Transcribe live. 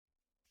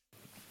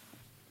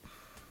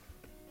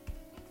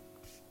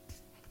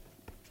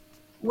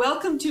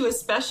Welcome to a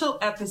special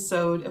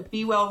episode of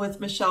Be Well with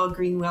Michelle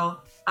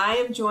Greenwell. I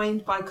am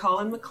joined by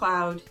Colin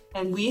MacLeod,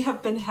 and we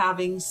have been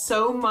having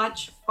so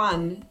much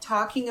fun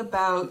talking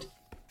about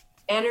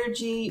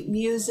energy,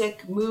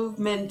 music,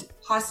 movement,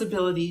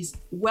 possibilities.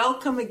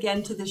 Welcome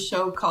again to the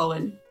show,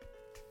 Colin.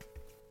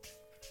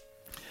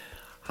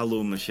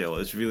 Hello, Michelle.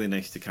 It's really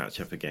nice to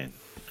catch up again,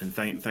 and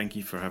thank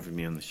you for having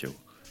me on the show.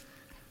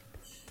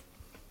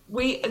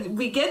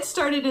 We get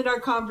started in our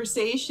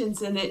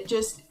conversations, and it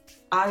just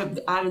out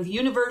of the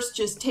universe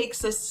just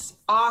takes us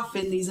off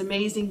in these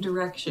amazing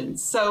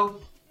directions. So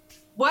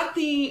what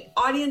the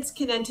audience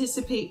can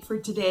anticipate for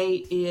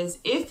today is,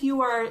 if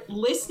you are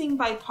listening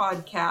by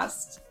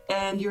podcast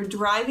and you're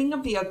driving a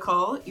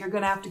vehicle, you're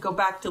going to have to go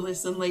back to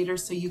listen later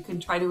so you can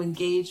try to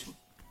engage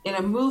in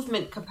a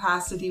movement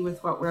capacity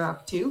with what we're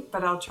up to,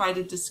 but I'll try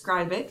to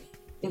describe it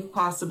if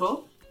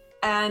possible.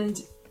 And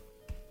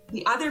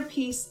the other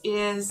piece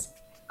is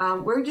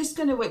we're just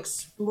going to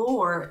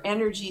explore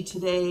energy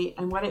today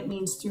and what it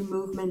means through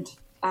movement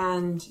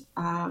and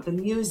the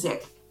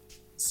music.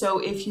 So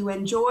if you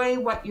enjoy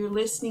what you're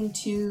listening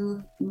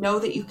to, know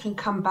that you can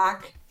come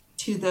back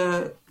to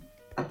the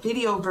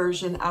video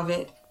version of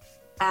it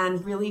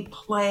and really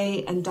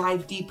play and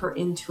dive deeper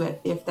into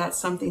it if that's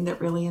something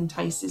that really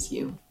entices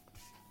you.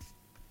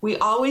 We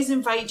always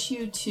invite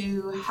you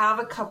to have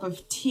a cup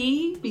of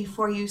tea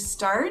before you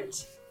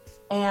start.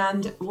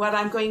 And what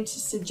I'm going to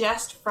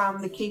suggest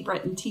from the Cape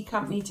Breton Tea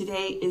Company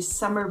today is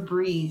Summer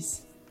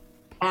Breeze.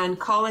 And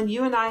Colin,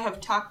 you and I have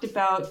talked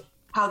about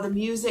how the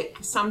music,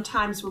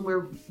 sometimes when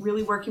we're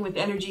really working with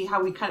energy,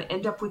 how we kind of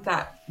end up with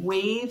that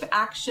wave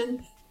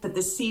action that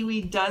the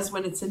seaweed does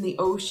when it's in the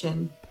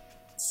ocean.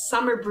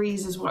 Summer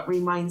Breeze is what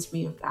reminds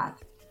me of that.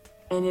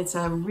 And it's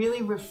a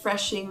really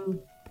refreshing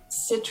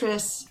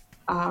citrus,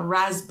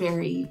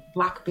 raspberry,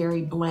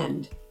 blackberry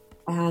blend.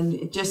 And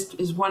it just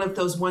is one of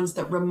those ones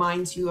that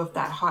reminds you of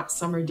that hot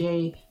summer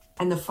day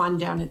and the fun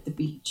down at the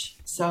beach.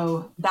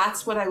 So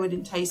that's what I would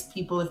entice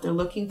people if they're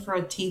looking for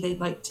a tea they'd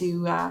like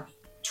to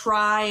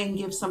try and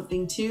give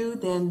something to,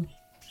 then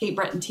Cape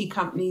Breton Tea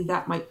Company,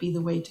 that might be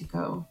the way to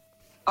go.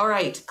 All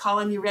right,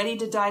 Colin, you ready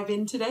to dive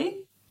in today?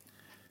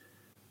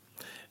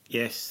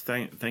 Yes,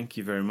 thank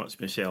you very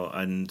much, Michelle.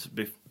 And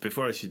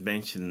before I should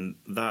mention,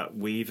 that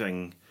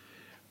waving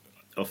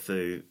of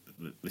the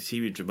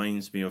seaweed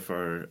reminds me of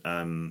our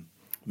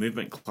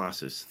movement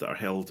classes that are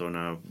held on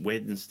a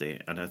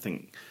Wednesday, and I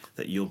think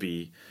that you'll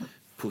be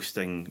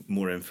posting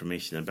more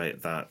information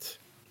about that.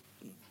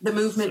 The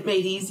Movement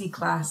Made Easy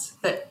class.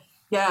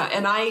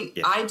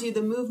 I do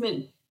the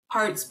movement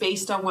parts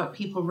based on what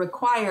people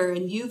require,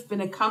 and you've been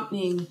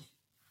accompanying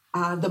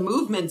the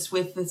movements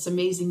with this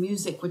amazing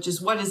music, which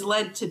is what has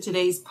led to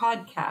today's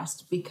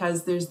podcast,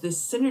 because there's this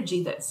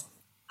synergy that's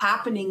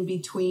happening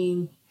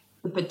between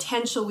the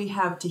potential we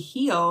have to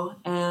heal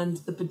and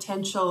the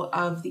potential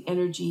of the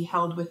energy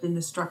held within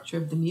the structure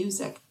of the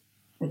music.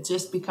 It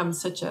just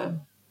becomes such a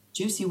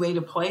juicy way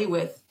to play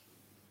with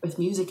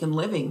music and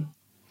living.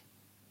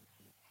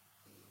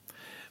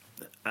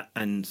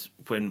 And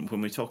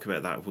when we talk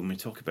about that, when we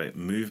talk about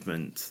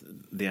movement,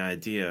 the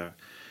idea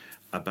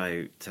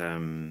about,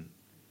 I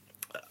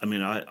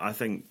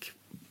think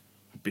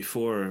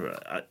before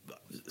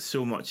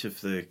so much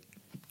of the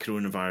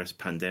coronavirus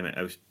pandemic,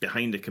 I was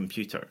behind a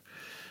computer.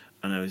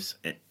 And I was,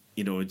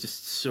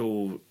 just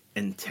so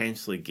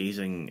intensely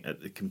gazing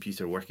at the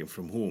computer working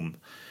from home.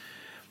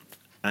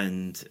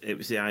 And it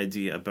was the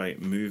idea about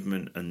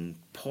movement and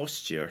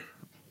posture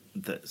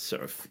that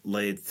sort of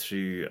led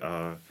through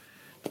a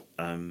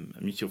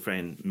mutual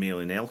friend, Mail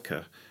and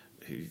Elka,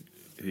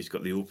 who's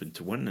got the Open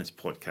to Oneness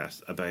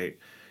podcast about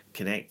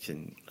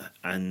connection.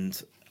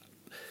 And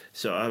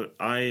so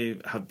I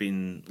have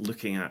been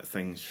looking at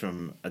things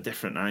from a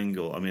different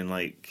angle. I mean,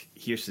 like,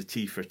 here's the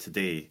tea for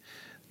today.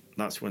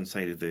 That's one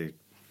side of the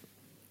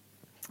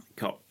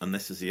cup, and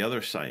this is the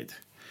other side.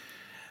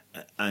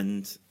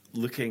 And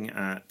looking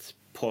at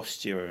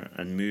posture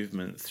and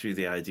movement through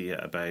the idea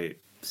about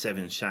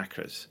 7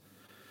 chakras.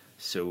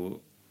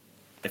 So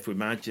if we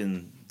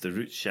imagine the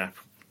root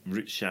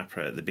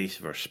chakra at the base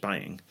of our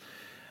spine,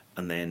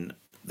 and then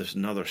there's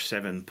another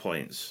 7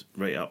 points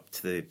right up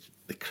to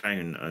the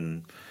crown,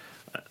 and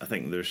I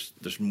think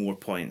there's more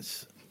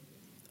points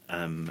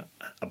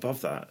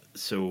above that.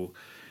 So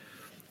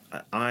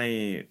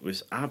I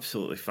was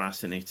absolutely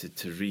fascinated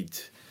to read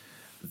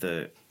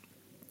that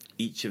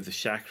each of the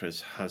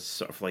chakras has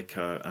sort of like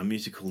a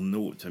musical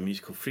note, a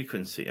musical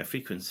frequency, a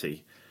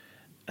frequency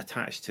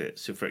attached to it.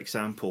 So, for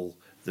example,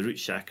 the root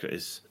chakra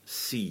is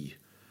C.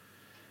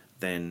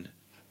 Then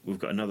we've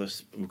got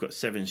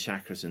 7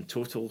 chakras in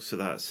total. So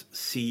that's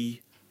C,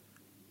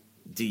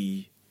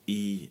 D,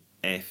 E,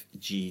 F,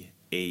 G,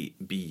 A,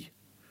 B.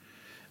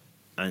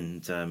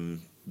 And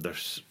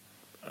there's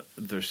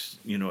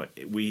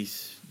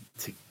ways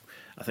to,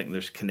 I think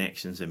there's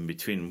connections in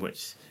between,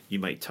 which you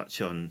might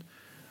touch on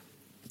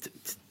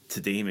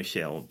today,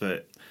 Michelle.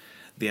 But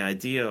the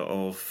idea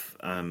of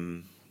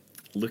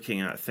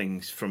looking at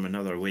things from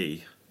another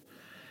way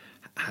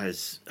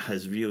has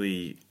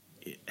really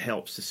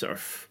helps to sort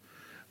of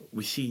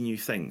we see new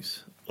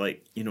things,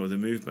 like, you know, the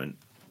movement,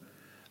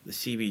 the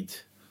seaweed.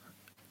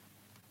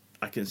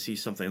 I can see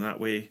something that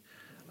way,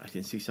 I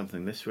can see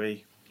something this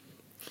way.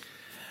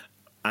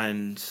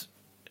 And,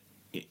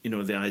 you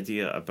know, the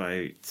idea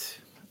about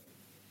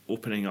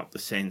opening up the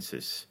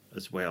senses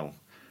as well,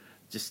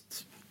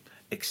 just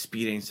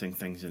experiencing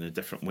things in a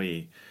different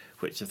way,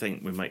 which I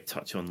think we might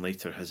touch on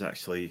later, has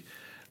actually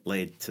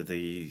led to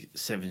the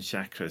 7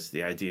 chakras,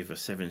 the idea of a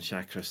 7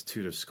 chakras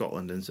tour of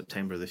Scotland in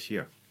September this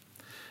year.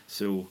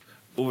 So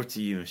over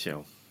to you,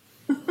 Michelle.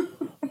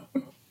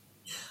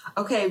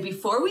 Okay,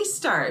 before we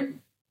start,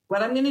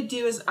 what I'm going to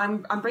do is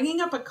I'm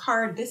bringing up a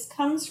card. This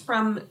comes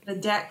from the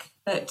deck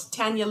that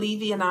Tanya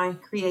Levy and I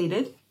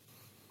created.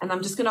 And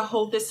I'm just going to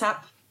hold this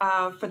up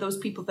for those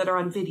people that are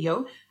on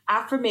video.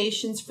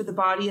 Affirmations for the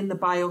body and the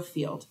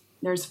biofield.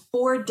 There's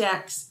 4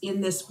 decks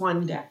in this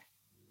one deck.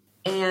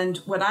 And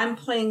what I'm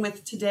playing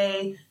with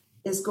today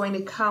is going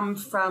to come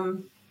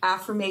from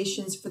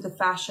affirmations for the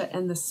fascia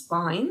and the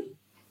spine.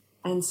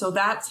 And so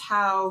that's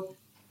how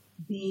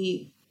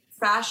the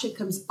fascia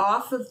comes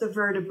off of the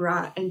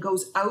vertebra and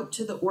goes out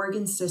to the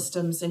organ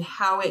systems, and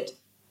how it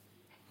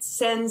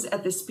sends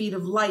at the speed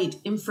of light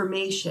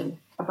information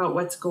about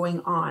what's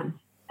going on.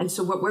 And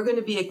so what we're going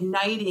to be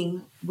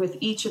igniting with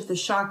each of the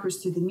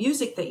chakras through the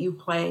music that you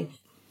play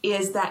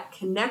is that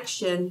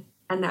connection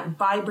and that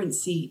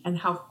vibrancy, and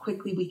how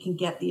quickly we can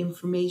get the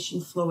information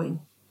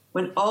flowing.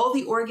 When all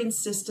the organ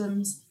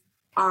systems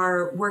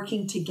are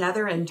working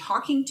together and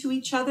talking to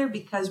each other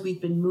because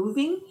we've been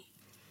moving,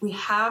 we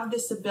have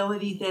this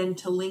ability then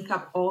to link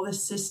up all the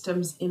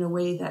systems in a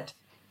way that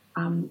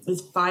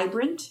is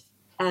vibrant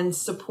and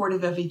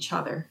supportive of each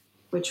other,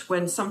 which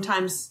when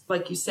sometimes,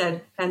 like you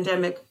said,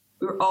 pandemic,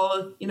 we're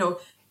all, you know,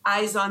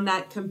 eyes on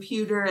that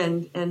computer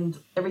and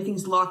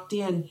everything's locked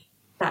in,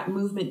 that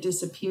movement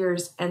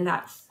disappears, and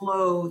that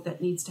flow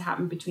that needs to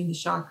happen between the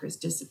chakras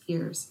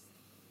disappears.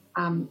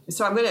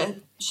 So I'm going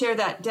to share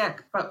that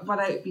deck, but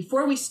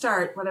before we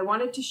start, what I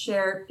wanted to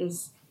share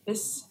is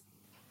this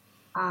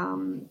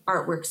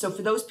artwork. So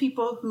for those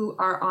people who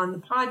are on the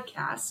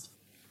podcast,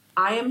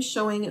 I am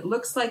showing, it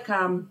looks like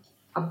a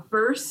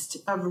burst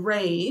of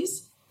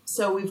rays.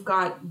 So we've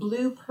got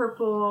blue,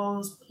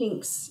 purples,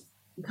 pinks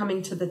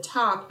coming to the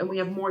top, and we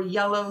have more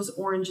yellows,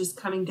 oranges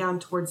coming down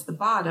towards the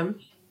bottom,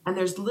 and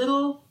there's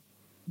little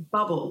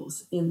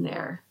bubbles in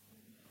there.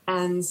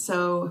 And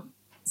so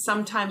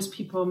sometimes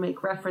people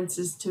make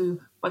references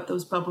to what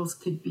those bubbles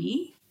could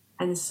be.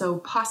 And so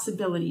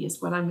possibility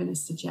is what I'm going to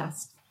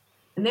suggest.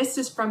 And this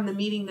is from the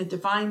Meeting the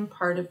Divine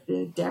part of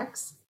the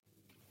decks.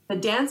 The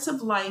dance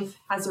of life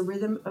has a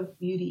rhythm of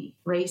beauty,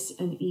 grace,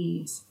 and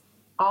ease.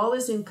 All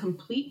is in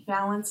complete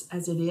balance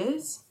as it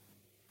is.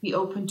 Be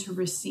open to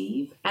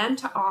receive and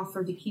to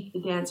offer to keep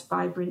the dance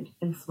vibrant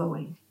and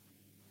flowing.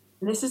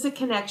 And this is a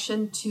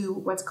connection to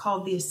what's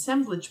called the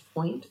assemblage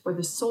point, or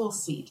the soul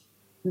seat.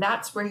 And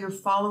that's where you're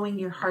following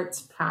your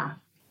heart's path.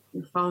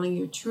 You're following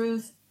your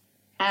truth.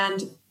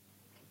 And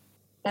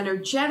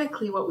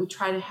energetically, what we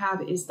try to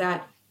have is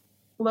that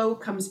flow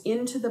comes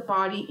into the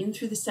body, in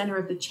through the center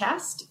of the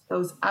chest,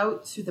 goes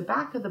out through the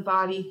back of the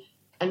body,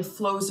 and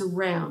flows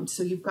around.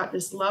 So you've got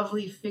this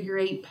lovely figure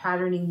 8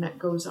 patterning that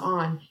goes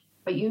on.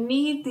 But you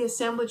need the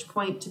assemblage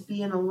point to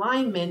be in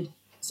alignment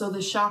so the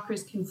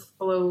chakras can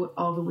flow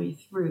all the way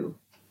through.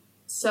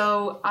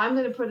 So I'm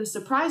going to put a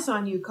surprise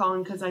on you,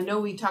 Colin, because I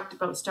know we talked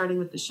about starting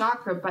with the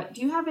chakra, but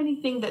do you have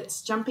anything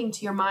that's jumping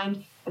to your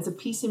mind as a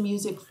piece of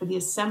music for the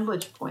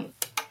assemblage point?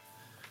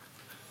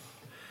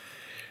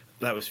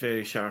 That was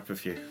very sharp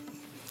of you.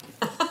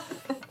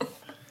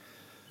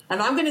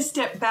 And I'm going to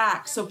step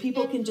back so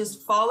people can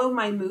just follow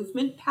my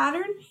movement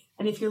pattern.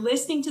 And if you're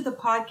listening to the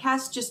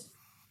podcast, just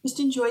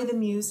enjoy the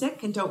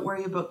music and don't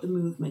worry about the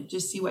movement.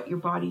 Just see what your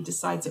body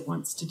decides it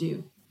wants to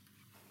do.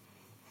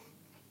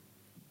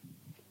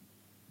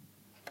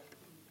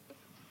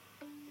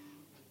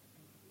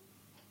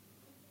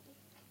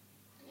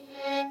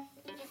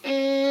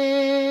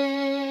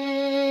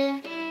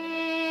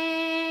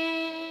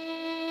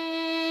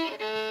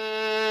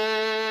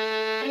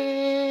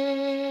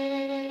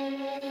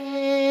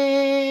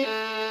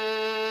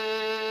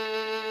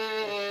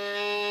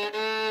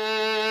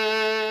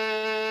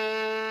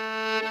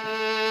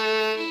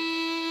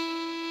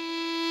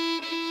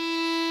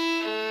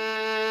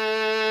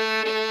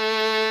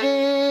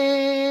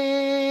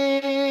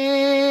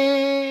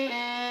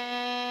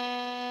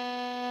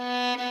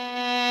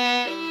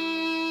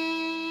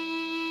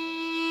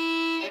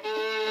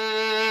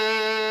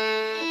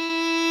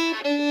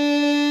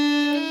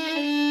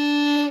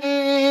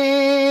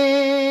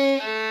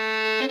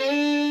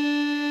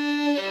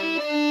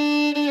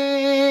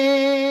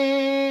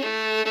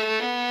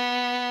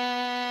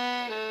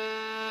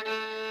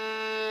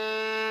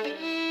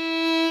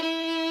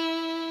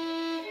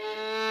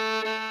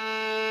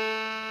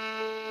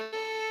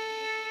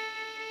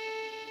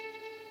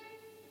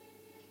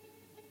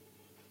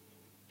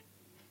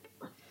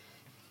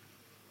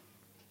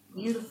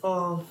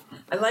 Beautiful.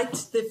 I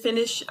liked the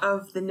finish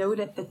of the note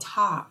at the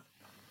top.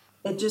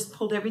 It just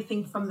pulled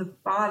everything from the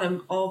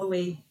bottom all the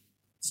way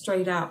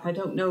straight up. I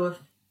don't know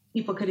if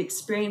people could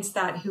experience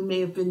that who may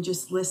have been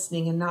just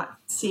listening and not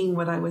seeing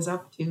what I was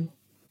up to.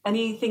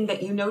 Anything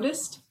that you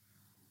noticed?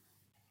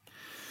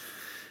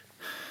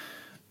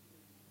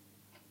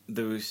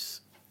 It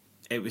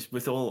was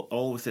with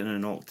all within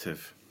an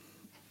octave,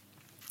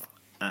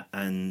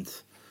 and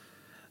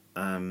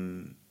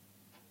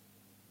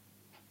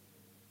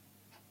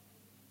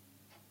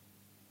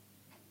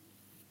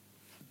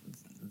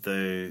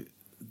the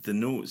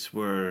notes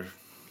were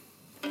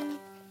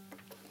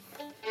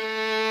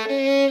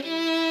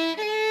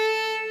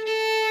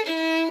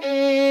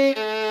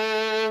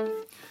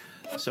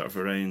sort of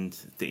around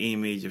the A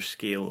major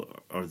scale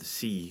or the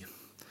C.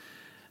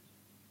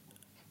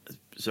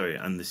 Sorry,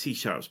 and the C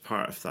sharp's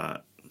part of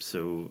that.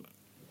 So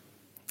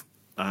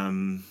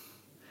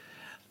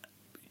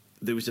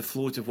there was a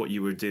flow to what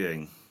you were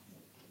doing.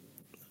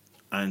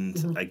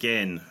 And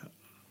again,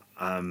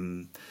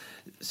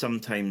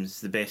 sometimes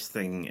the best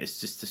thing is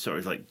just to sort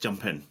of like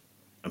jump in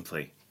and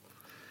play.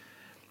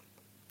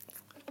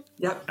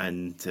 Yep.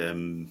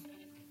 And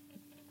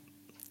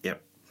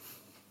yep.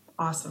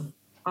 Awesome.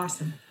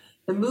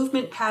 The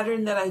movement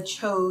pattern that I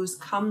chose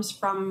comes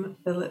from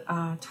the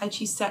Tai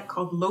Chi set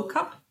called Low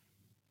Cup.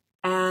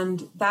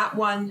 And that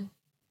one,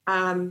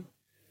 the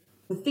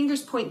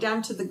fingers point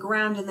down to the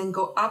ground and then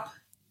go up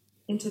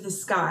into the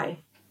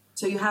sky.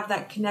 So you have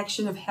that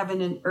connection of heaven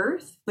and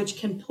earth, which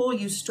can pull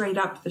you straight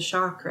up the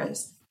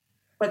chakras.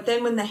 But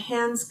then when the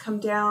hands come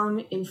down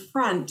in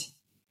front,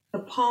 the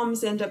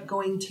palms end up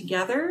going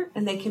together,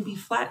 and they can be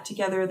flat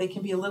together. They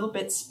can be a little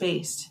bit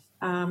spaced.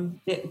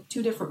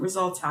 Two different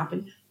results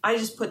happen. I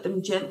just put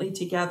them gently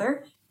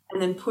together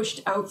and then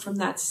pushed out from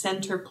that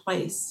center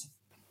place.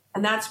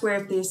 And that's where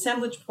if the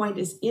assemblage point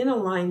is in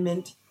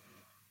alignment,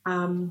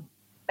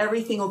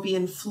 everything will be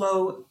in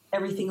flow,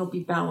 everything will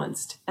be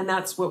balanced. And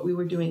that's what we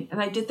were doing. And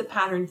I did the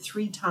pattern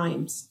 3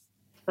 times,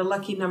 the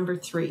lucky number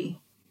 3.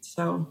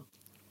 So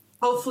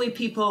hopefully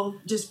people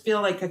just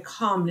feel like a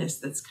calmness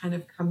that's kind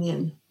of come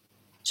in.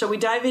 Shall we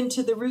dive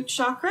into the root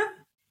chakra?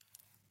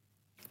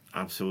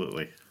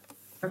 Absolutely.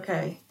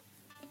 Okay.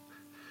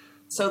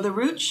 So the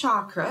root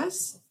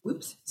chakras,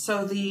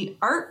 so the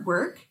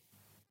artwork,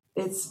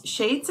 it's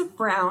shades of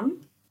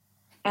brown,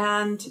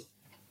 and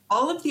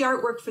all of the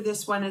artwork for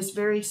this one is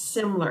very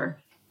similar.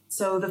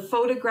 So the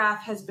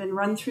photograph has been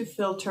run through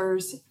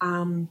filters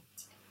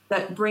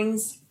that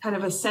brings kind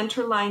of a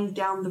center line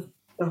down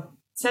the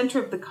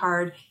center of the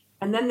card.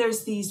 And then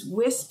there's these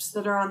wisps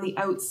that are on the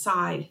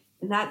outside.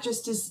 And that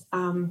just is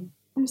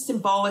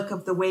symbolic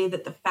of the way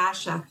that the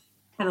fascia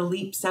kind of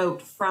leaps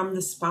out from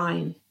the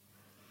spine.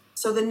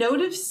 So the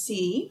note of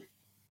C,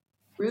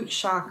 root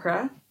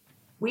chakra,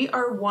 we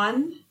are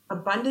one.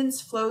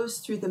 Abundance flows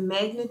through the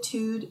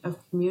magnitude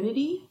of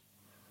community,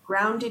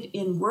 grounded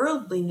in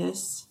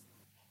worldliness,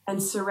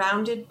 and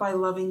surrounded by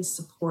loving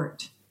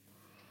support.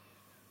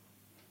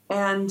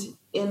 And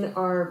in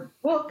our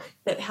book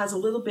that has a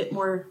little bit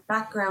more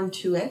background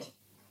to it,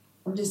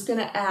 I'm just going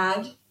to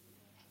add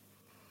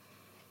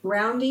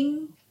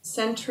grounding,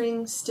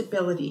 centering,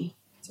 stability.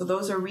 So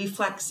those are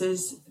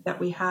reflexes that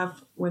we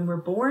have when we're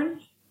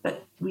born,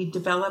 that we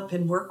develop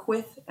and work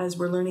with as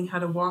we're learning how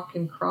to walk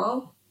and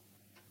crawl.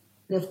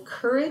 We have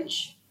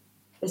courage.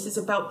 This is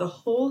about the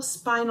whole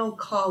spinal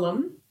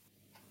column,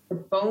 the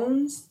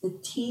bones, the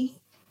teeth,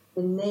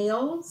 the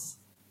nails,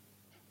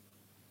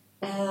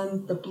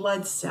 and the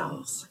blood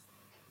cells.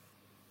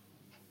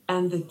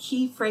 And the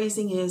key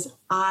phrasing is,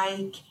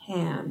 I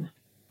can.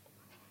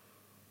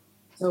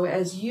 So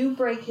as you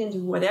break into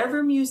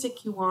whatever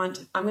music you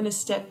want, I'm going to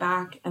step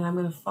back and I'm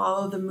going to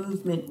follow the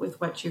movement with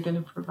what you're going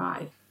to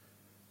provide.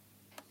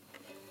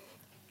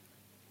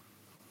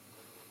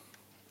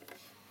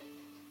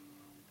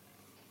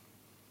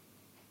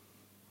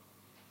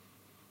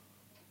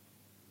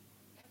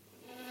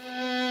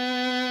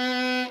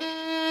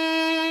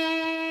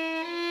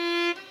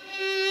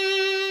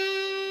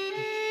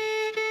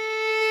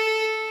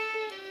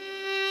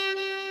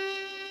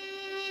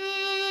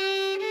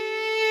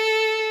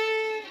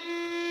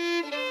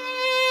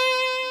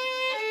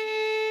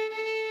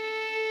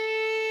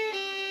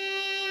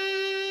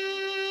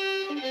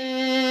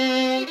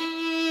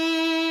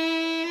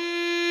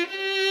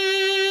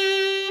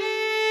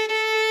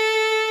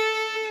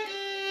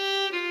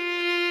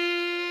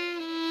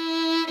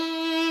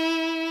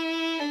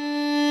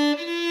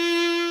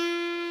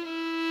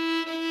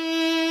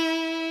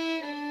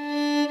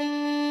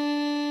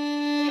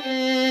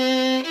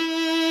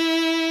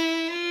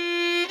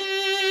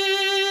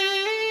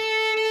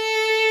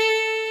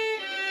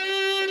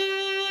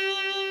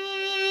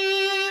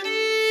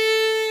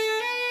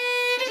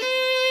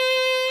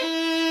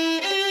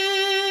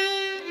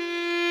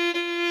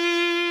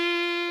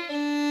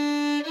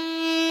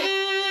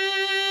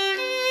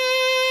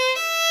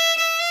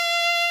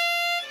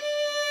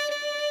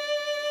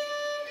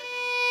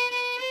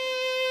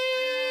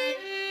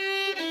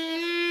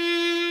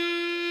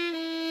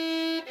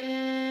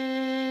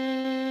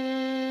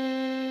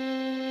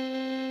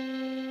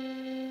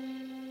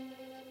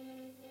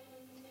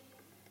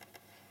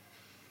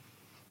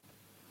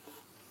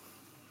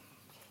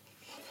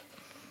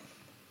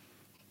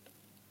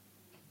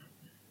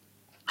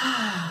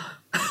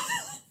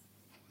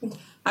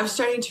 I'm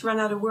starting to run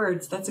out of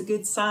words. That's a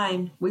good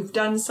sign. We've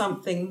done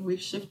something.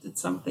 We've shifted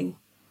something.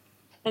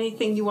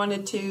 Anything you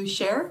wanted to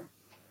share?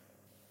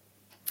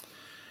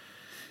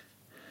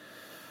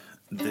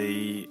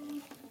 The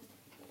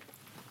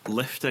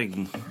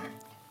lifting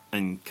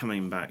and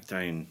coming back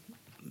down,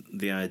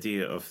 the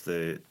idea of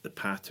the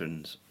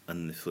patterns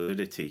and the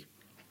fluidity.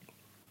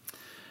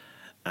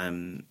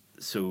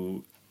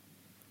 So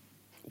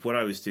what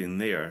I was doing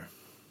there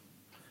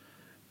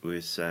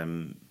was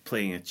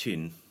playing a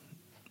tune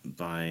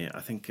by,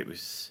 I think it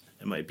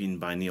might have been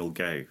by Neil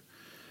Gow,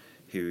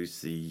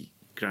 who's the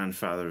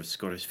grandfather of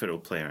Scottish fiddle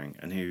playing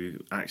and who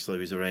actually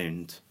was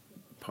around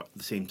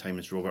the same time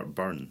as Robert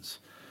Burns.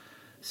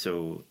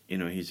 So,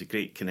 he's a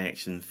great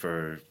connection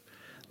for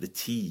the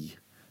tea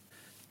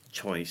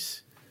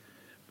choice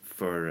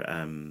for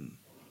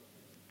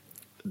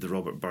the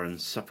Robert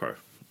Burns supper,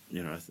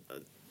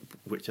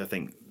 which I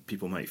think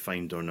people might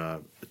find on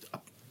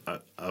a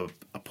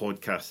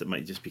podcast that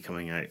might just be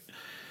coming out.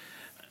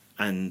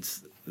 And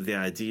the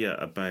idea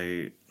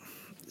about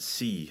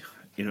sea,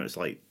 it's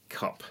like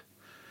cup.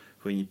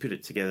 When you put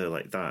it together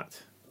like that,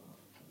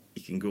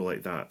 you can go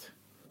like that.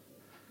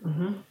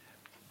 Mm-hmm.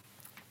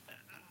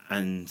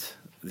 And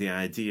the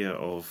idea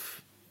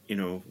of,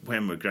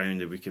 when we're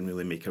grounded, we can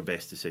really make our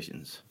best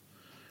decisions,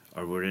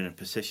 or we're in a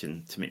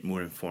position to make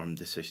more informed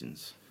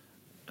decisions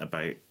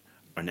about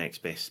our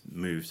next best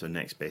moves, our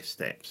next best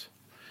steps.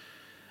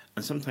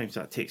 And sometimes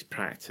that takes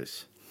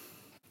practice.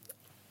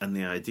 And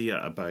the idea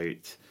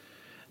about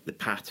the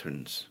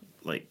patterns,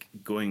 like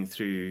going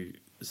through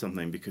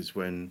something, because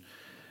when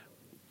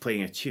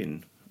playing a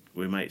tune,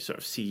 we might sort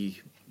of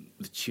see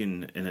the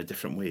tune in a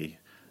different way,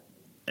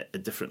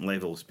 at different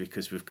levels,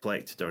 because we've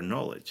collected our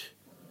knowledge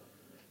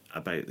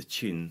about the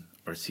tune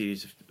or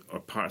series or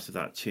parts of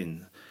that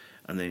tune,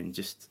 and then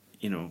just,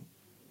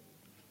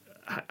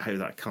 how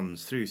that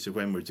comes through. So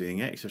when we're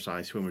doing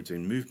exercise, when we're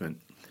doing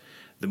movement,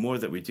 the more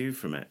that we do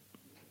from it,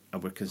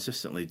 and we're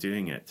consistently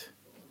doing it,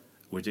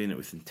 we're doing it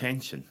with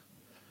intention,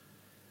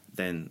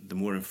 then the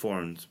more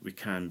informed we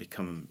can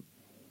become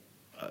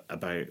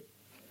about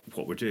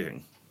what we're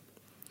doing.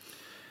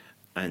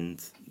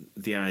 And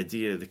the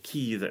idea, the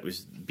key that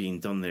was being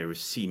done there was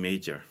C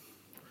major.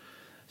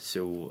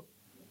 So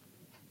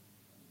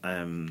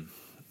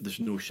there's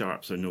no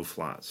sharps or no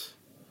flats.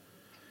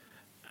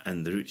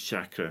 And the root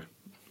chakra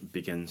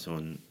begins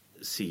on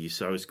C.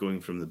 So I was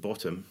going from the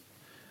bottom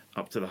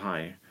up to the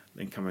high,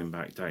 then coming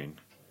back down,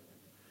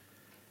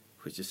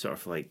 which is sort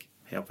of like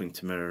helping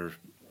to mirror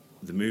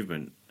the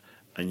movement.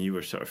 And you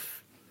were sort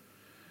of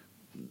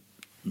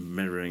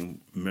mirroring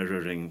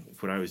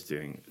what I was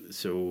doing.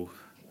 So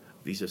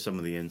these are some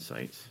of the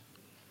insights.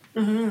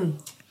 Mm-hmm.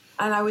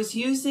 And I was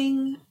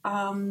using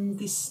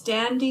the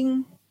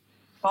standing,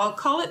 I'll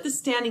call it the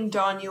standing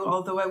Danyu,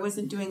 although I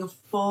wasn't doing a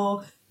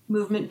full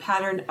movement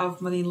pattern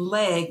of my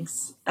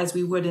legs as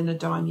we would in a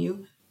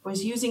Danyu. I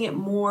was using it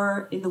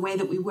more in the way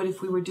that we would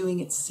if we were doing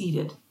it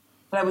seated.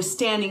 But I was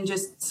standing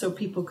just so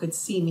people could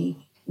see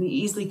me. And you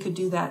easily could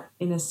do that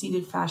in a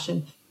seated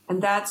fashion.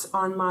 And that's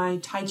on my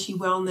Tai Chi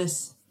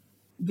Wellness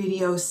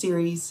video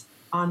series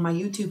on my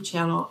YouTube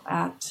channel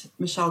at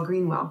Michelle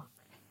Greenwell.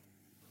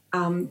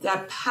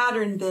 That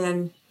pattern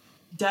then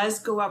does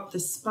go up the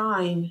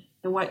spine.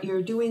 And what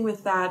you're doing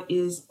with that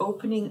is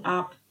opening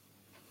up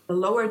the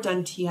lower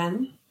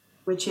dantian,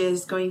 which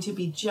is going to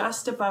be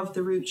just above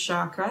the root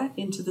chakra,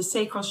 into the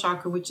sacral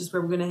chakra, which is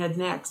where we're going to head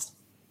next.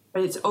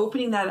 But it's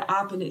opening that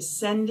up and it's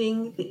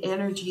sending the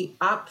energy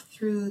up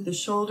through the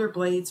shoulder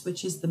blades,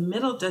 which is the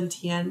middle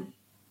dantian,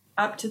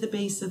 up to the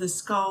base of the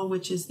skull,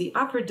 which is the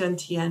upper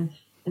dantian,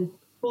 and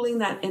pulling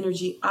that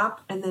energy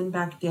up and then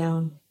back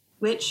down,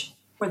 which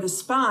for the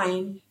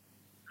spine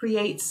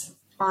creates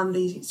on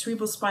the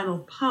cerebral spinal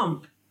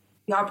pump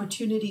the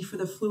opportunity for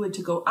the fluid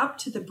to go up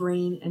to the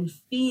brain and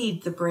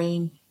feed the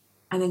brain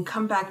and then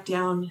come back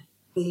down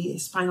the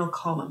spinal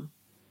column.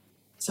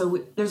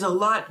 So there's a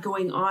lot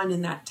going on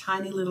in that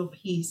tiny little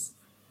piece.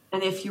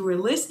 And if you were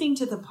listening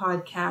to the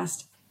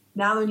podcast,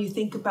 now when you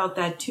think about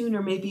that tune,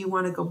 or maybe you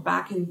want to go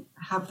back and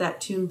have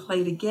that tune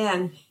played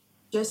again,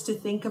 just to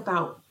think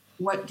about,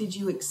 what did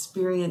you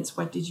experience?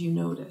 What did you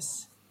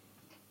notice?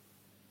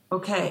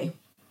 Okay,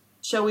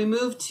 shall we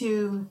move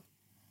to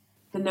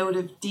the note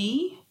of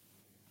D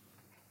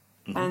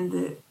and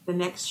the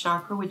next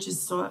chakra, which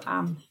is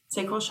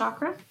sacral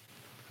chakra?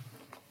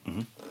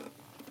 Mm-hmm.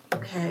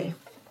 Okay,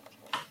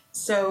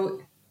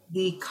 so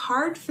the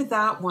card for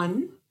that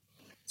one,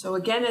 so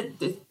again,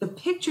 the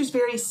picture's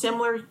very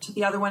similar to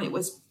the other one. It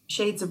was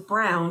shades of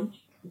brown.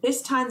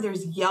 This time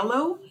there's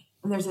yellow,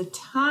 and there's a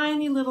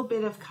tiny little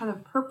bit of kind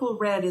of purple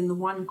red in the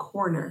one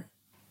corner.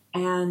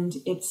 And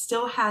it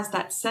still has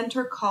that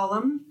center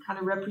column, kind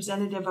of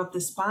representative of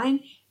the spine,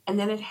 and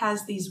then it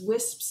has these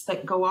wisps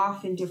that go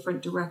off in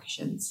different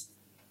directions.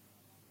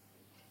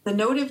 The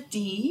note of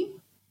D,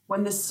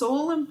 when the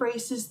soul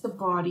embraces the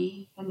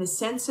body and the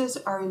senses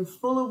are in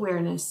full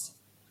awareness,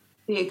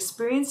 the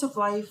experience of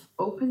life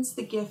opens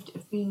the gift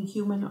of being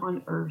human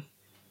on earth,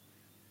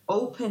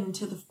 open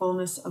to the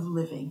fullness of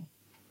living.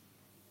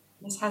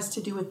 This has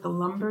to do with the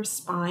lumbar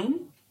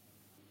spine.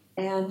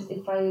 And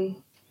if I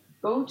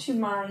go to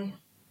my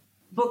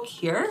book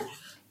here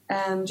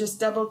and just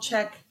double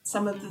check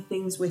some of the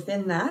things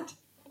within that,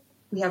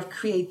 we have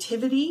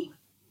creativity,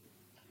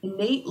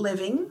 innate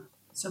living.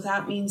 So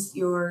that means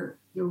your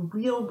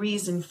real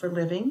reason for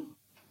living,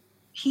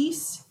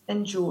 peace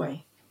and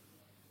joy.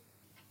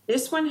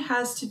 This one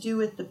has to do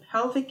with the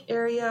pelvic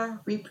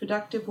area,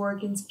 reproductive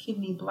organs,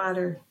 kidney,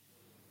 bladder,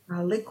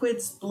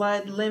 liquids,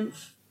 blood,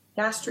 lymph,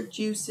 gastric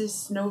juices,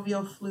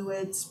 synovial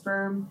fluid,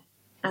 sperm,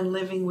 and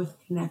living with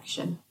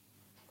connection.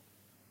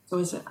 So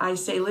as I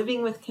say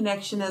living with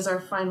connection as our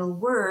final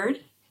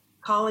word,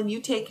 Colin, you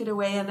take it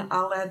away and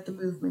I'll add the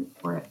movement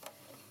for it.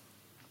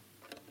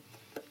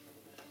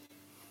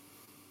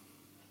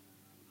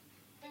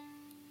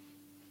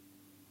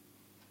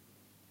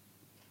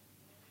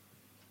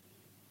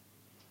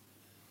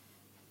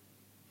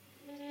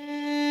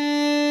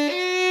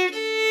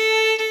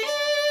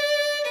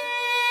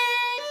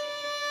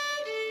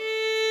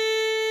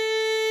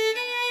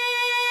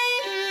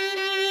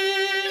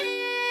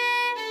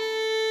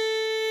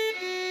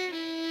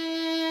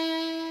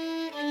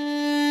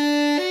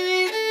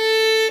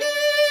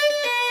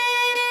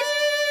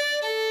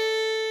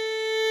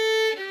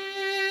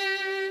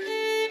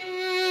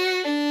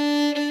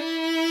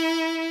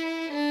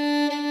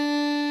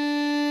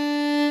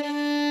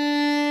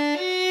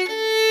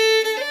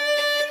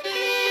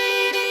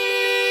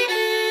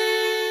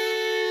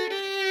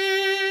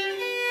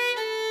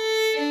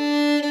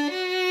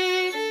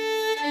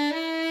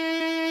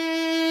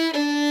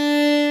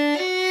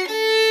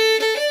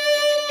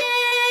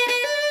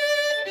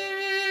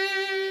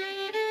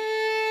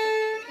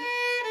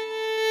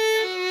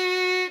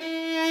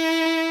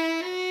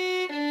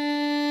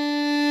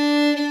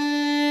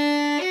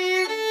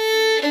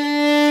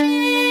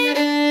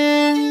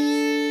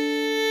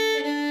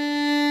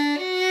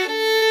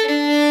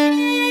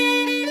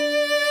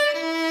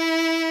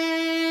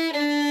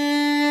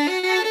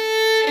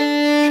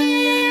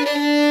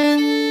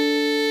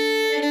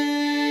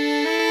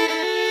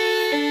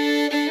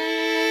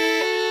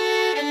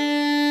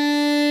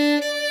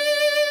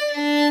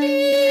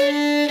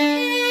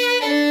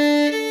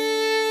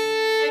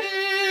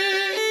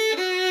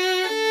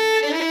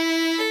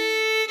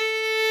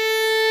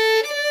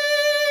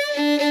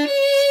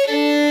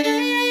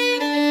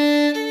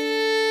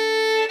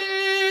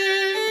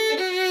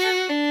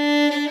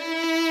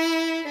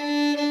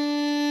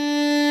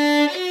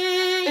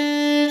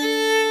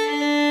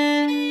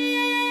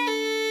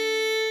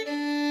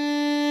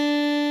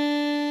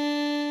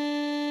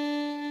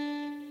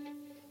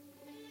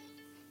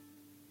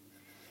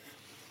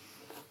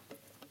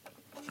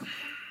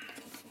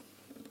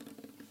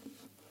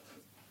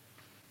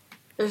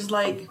 There's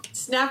like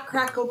snap,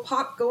 crackle,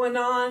 pop going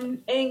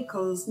on,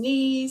 ankles,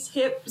 knees,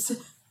 hips.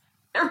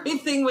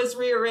 Everything was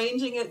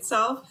rearranging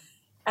itself.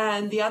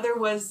 And the other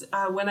was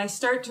when I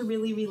start to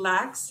really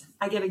relax,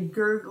 I get a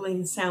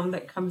gurgling sound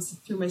that comes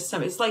through my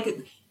stomach. It's like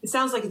it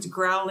sounds like it's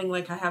growling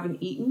like I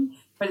haven't eaten,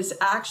 but it's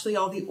actually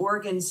all the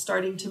organs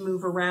starting to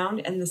move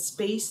around, and the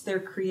space they're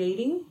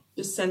creating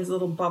just sends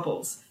little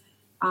bubbles.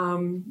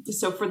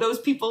 So for those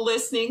people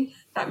listening,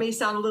 that may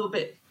sound a little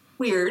bit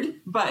weird,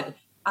 but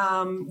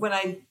when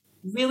I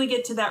really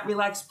get to that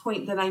relaxed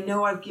point, then I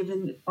know I've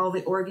given all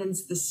the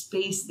organs the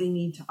space they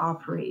need to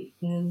operate.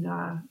 And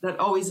that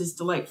always is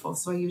delightful.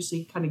 So I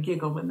usually kind of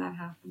giggle when that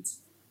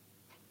happens.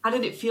 How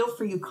did it feel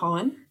for you,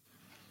 Colin?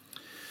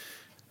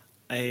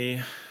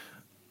 There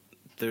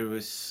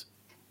was,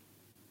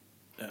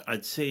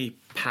 I'd say,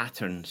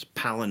 patterns,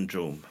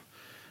 palindrome.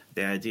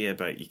 The idea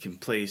about you can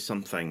play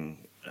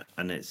something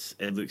and it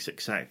looks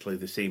exactly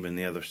the same on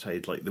the other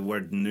side, like the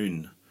word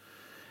noon.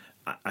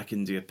 I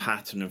can do a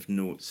pattern of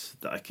notes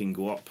that I can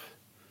go up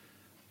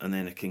and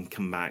then I can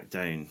come back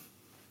down.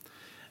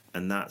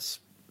 And that's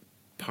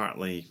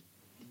partly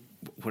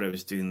what I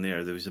was doing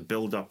there. There was a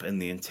build-up in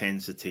the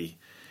intensity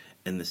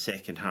in the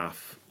second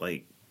half,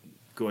 like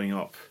going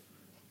up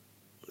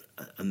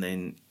and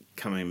then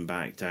coming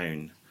back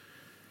down.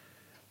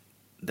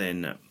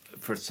 Then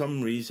for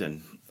some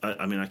reason,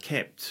 I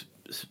kept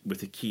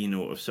with a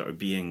keynote of sort of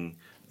being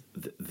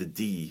the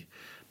D,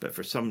 but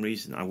for some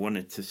reason I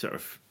wanted to sort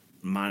of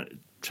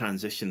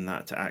transition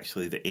that to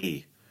actually the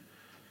A,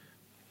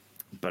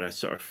 but I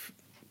sort of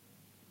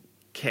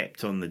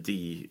kept on the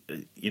D,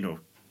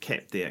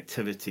 kept the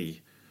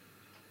activity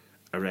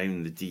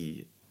around the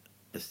D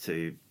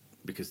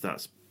because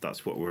that's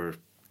what we're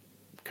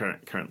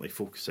currently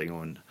focusing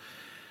on.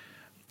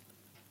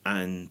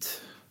 And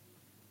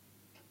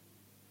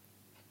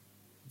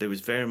there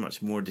was very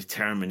much more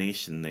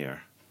determination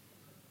there,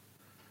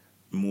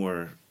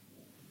 more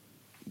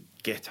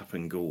get up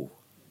and go.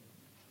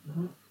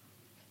 Mm-hmm.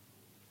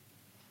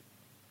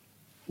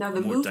 Now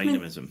more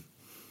dynamism.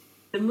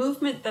 The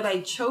movement that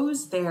I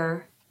chose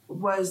there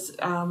was,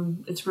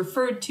 it's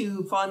referred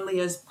to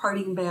fondly as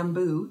parting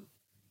bamboo.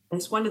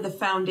 It's one of the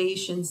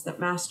foundations that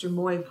Master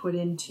Moy put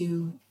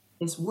into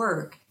his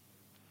work.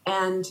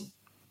 And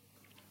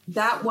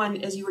that one,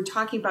 as you were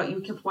talking about,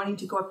 you kept wanting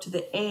to go up to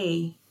the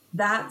A.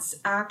 that's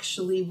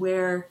actually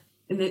where,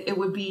 and it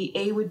would be,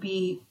 A would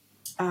be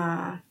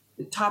the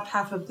top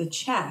half of the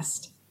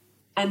chest.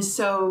 And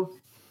so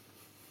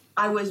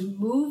I was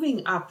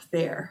moving up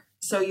there.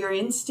 So your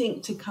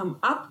instinct to come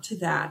up to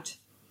that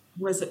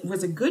was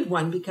a good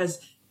one, because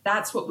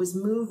that's what was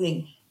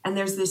moving. And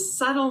there's this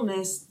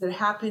subtleness that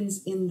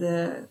happens in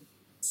the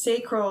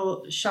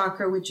sacral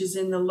chakra, which is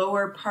in the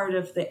lower part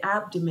of the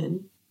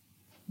abdomen,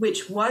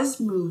 which was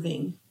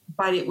moving,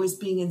 but it was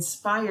being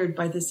inspired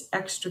by this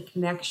extra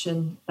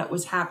connection that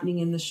was happening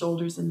in the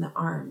shoulders and the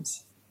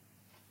arms.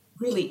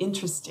 Really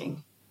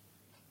interesting.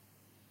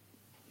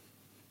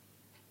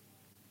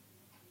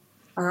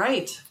 All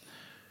right.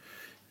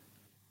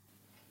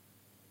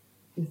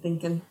 You're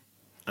thinking?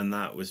 And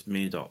that was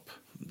made up.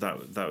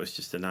 That was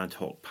just an ad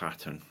hoc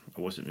pattern.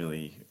 I wasn't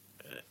really...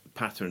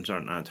 patterns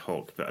aren't ad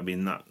hoc, but I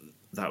mean,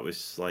 that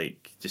was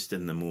like just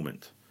in the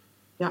moment.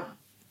 Yeah.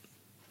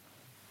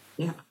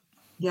 Yeah.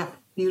 Yeah.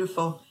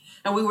 Beautiful.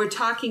 And we were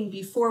talking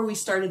before we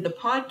started the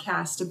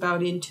podcast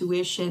about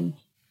intuition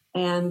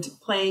and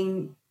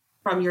playing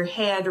from your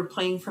head or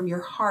playing from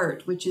your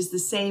heart, which is the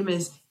same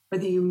as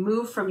whether you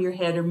move from your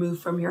head or move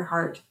from your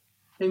heart.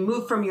 When you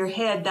move from your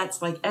head,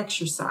 that's like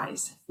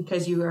exercise,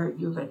 because you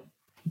have a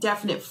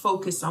definite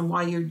focus on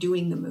why you're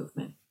doing the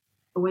movement.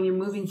 But when you're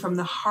moving from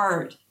the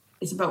heart,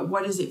 it's about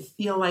what does it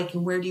feel like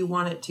and where do you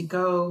want it to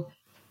go?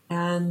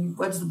 And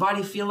what does the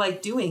body feel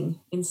like doing,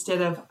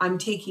 instead of I'm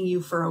taking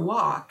you for a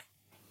walk.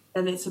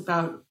 And it's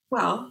about,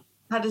 well,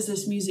 how does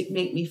this music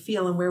make me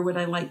feel and where would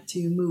I like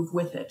to move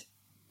with it?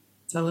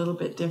 It's a little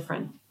bit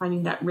different,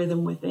 finding that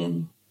rhythm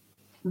within.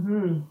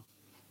 Mm-hmm.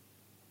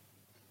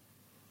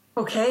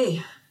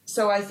 Okay,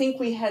 so I think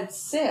we had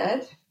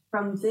said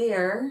from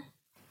there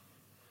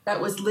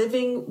that was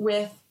living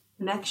with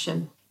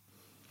connection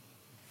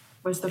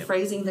was the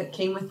phrasing that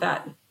came with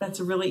that. That's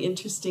a really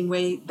interesting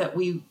way that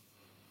we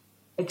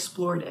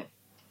explored it,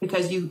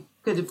 because you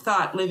could have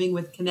thought living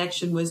with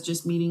connection was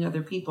just meeting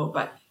other people,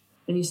 but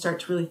then you start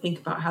to really think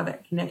about how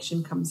that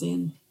connection comes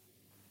in.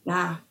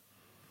 Yeah.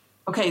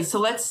 Okay, so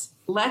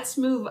let's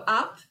move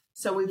up.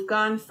 So we've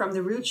gone from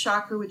the root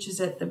chakra, which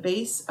is at the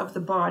base of the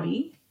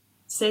body,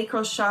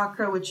 sacral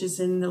chakra, which is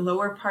in the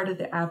lower part of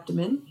the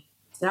abdomen.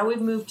 Now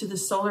we've moved to the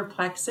solar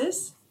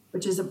plexus,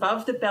 which is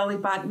above the belly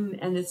button,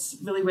 and it's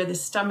really where the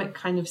stomach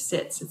kind of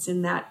sits. It's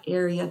in that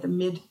area,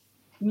 the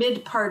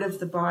mid part of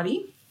the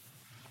body.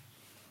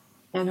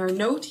 And our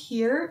note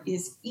here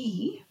is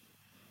E.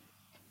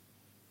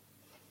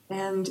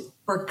 And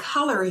for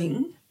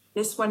coloring,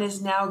 this one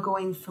is now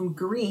going from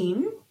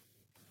green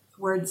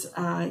towards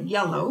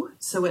yellow.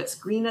 So it's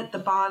green at the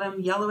bottom,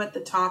 yellow at the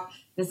top.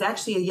 There's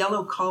actually a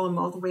yellow column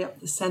all the way up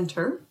the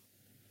center.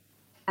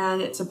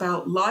 And it's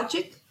about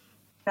logic,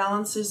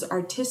 balances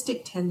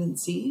artistic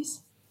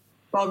tendencies,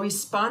 while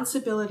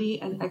responsibility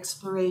and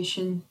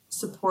exploration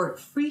support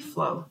free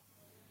flow.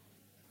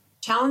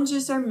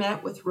 Challenges are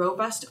met with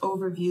robust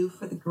overview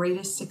for the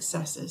greatest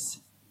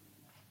successes.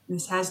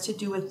 This has to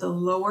do with the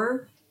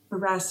lower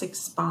thoracic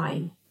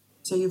spine.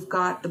 So you've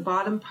got the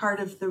bottom part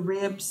of the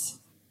ribs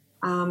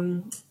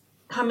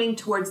coming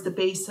towards the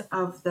base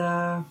of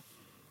the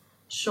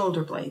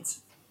shoulder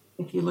blades,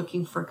 if you're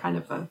looking for kind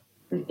of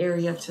an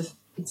area to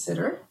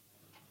consider.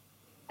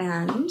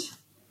 And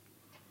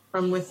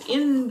from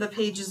within the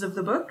pages of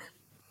the book,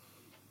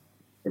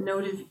 the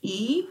note of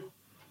E,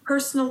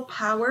 personal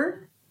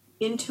power,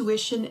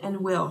 intuition,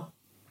 and will.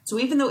 So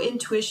even though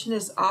intuition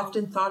is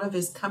often thought of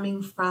as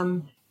coming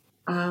from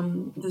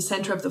the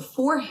center of the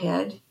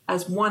forehead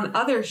as one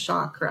other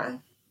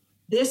chakra,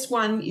 this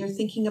one you're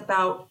thinking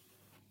about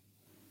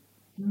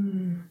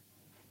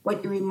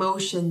what your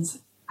emotions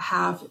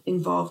have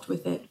involved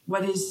with it.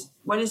 What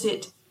is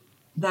it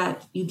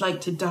that you'd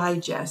like to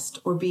digest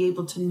or be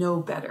able to know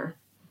better?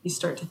 You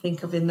start to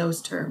think of in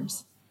those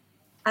terms.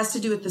 Has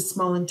to do with the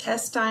small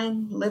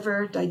intestine,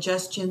 liver,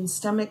 digestion,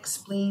 stomach,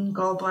 spleen,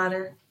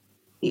 gallbladder,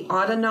 the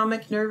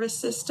autonomic nervous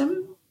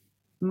system,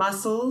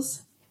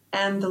 muscles,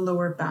 and the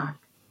lower back.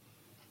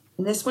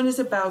 And this one is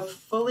about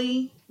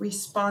fully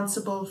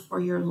responsible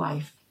for your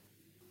life.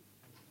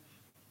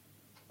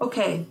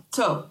 Okay,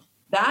 so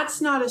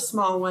that's not a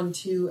small one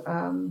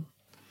to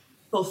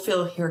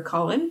fulfill here,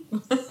 Colin.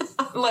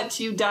 I'll let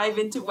you dive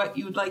into what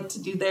you would like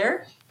to do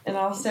there, and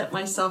I'll set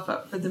myself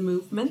up for the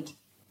movement.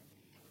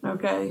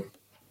 Okay.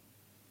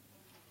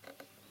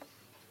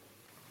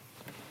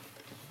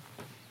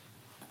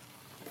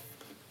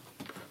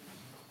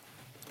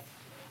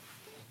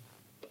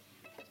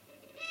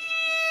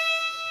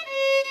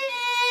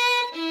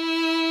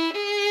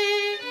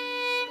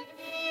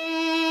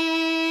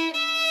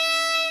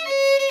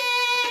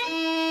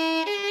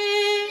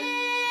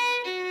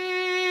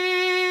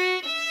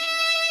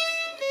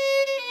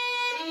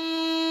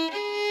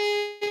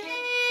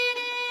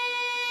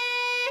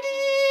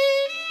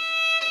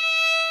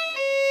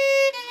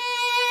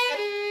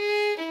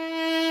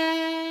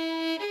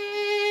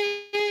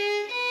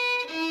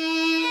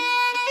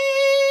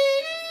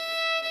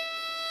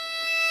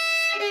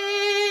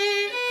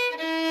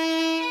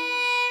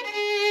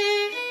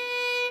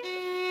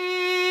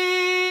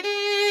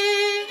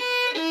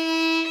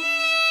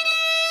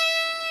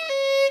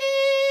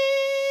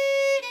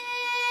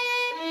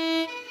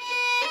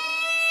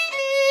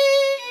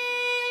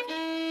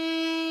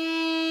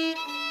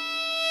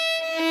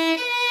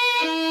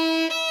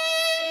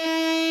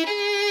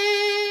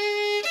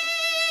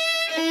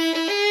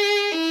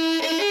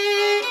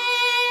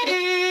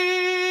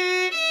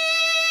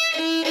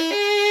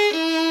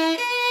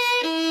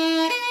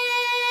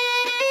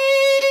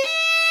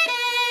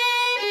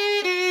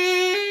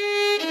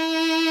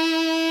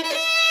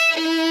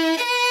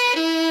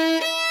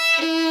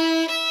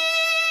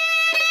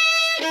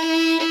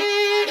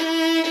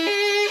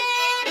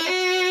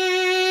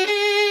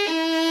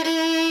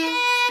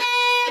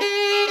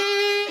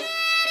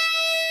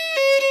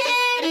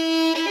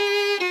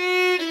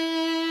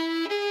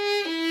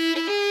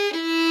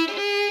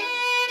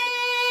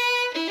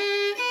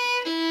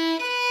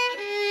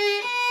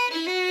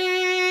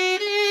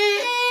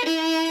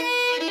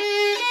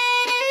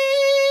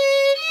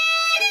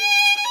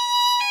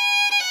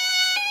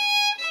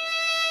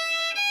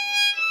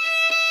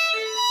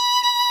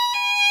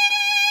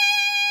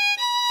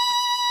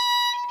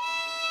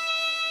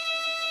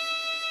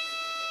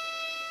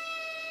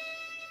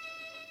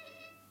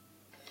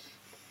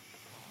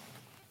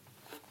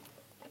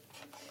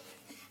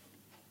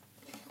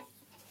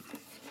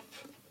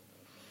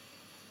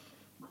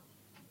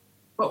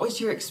 What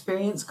was your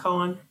experience,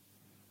 Colin?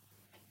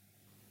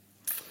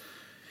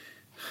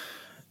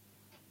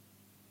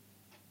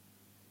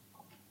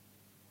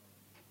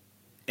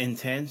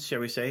 Intense,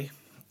 shall we say?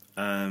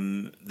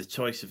 The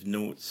choice of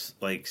notes,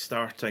 like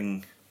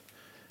starting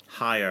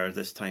higher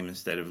this time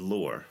instead of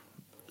lower.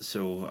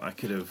 So I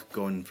could have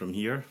gone from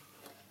here.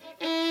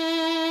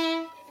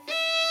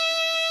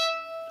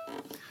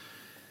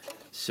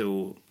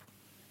 So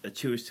I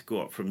chose to go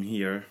up from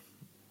here,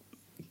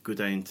 go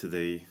down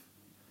to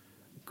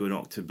go an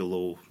octave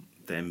below,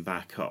 then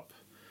back up.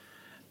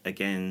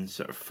 Again,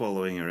 sort of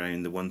following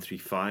around the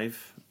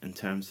 135 in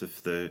terms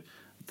of the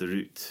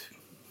root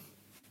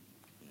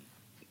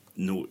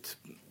note,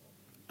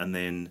 and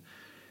then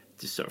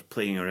just sort of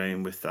playing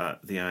around with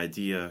that, the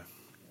idea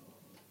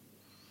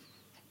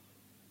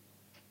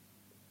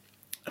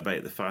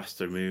about the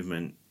faster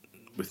movement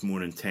with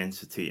more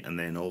intensity, and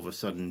then all of a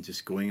sudden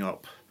just going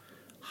up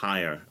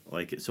higher.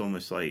 Like it's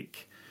almost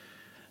like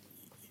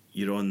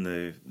you're on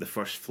the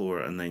first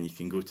floor and then you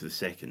can go to the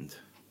second.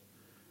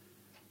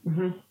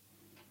 Mm-hmm.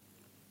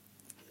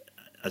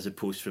 As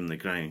opposed from the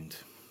ground,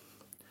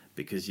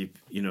 because you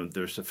know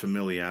there's a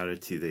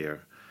familiarity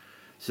there,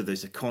 so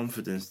there's a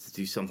confidence to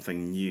do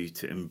something new,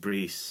 to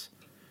embrace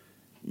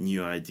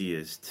new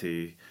ideas,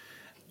 to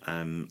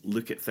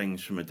look at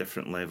things from a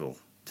different level,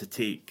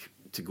 to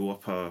go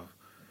up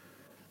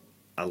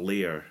a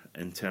layer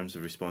in terms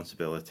of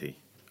responsibility,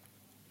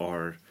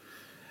 or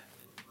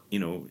you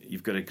know,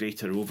 you've got a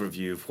greater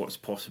overview of what's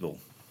possible.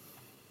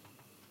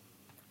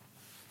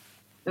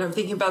 And I'm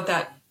thinking about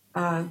that.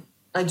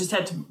 I just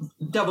had to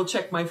double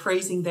check my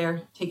phrasing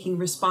there, taking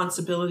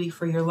responsibility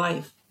for your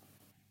life.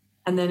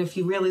 And then if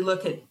you really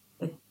look at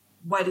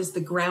what is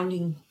the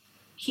grounding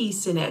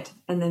piece in it,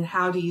 and then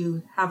how do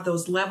you have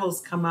those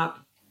levels come up?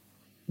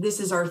 This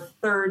is our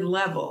third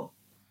level.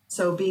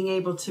 So being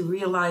able to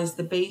realize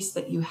the base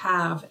that you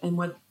have and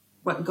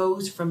what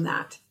goes from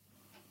that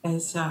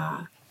is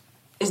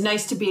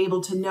nice to be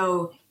able to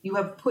know you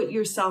have put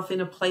yourself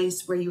in a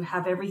place where you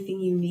have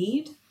everything you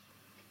need.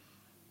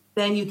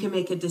 Then you can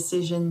make a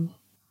decision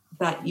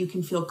that you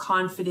can feel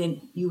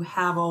confident you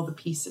have all the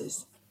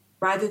pieces,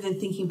 rather than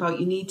thinking about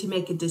you need to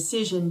make a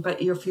decision.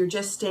 But if you're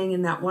just staying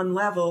in that one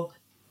level,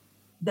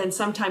 then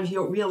sometimes you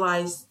don't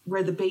realize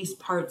where the base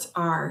parts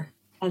are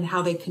and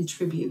how they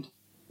contribute.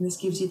 And this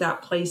gives you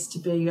that place to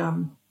be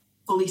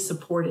fully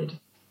supported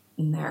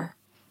in there.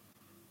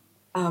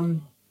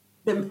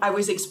 I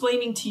was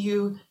explaining to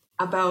you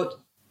about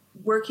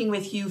working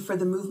with you for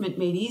the Movement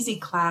Made Easy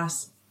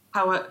class,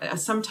 how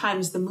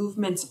sometimes the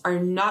movements are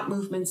not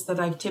movements that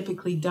I've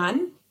typically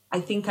done. I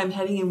think I'm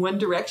heading in one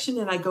direction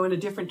and I go in a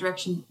different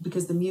direction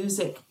because the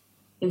music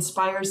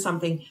inspires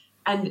something.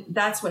 And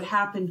that's what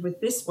happened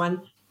with this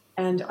one.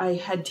 And I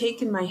had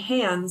taken my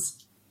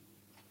hands,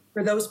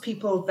 for those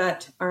people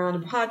that are on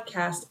a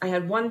podcast, I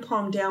had one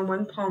palm down,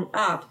 one palm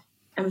up.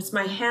 And as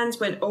my hands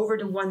went over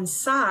to one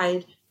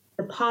side,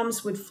 the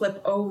palms would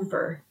flip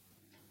over.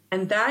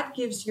 And that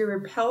gives your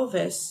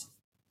pelvis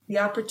the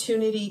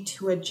opportunity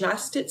to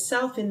adjust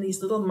itself in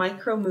these little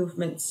micro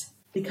movements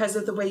because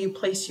of the way you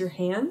place your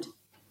hand.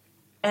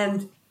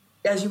 And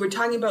as you were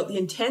talking about the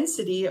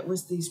intensity, it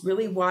was these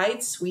really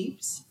wide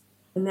sweeps,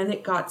 and then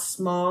it got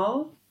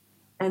small,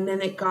 and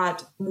then it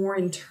got more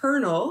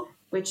internal,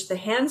 which the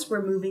hands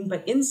were moving,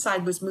 but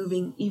inside was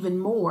moving even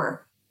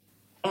more.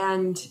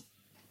 And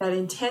that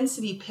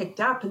intensity picked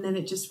up, and then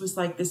it just was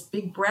like this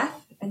big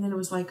breath, and then it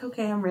was like,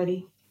 okay, I'm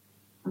ready.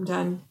 I'm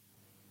done.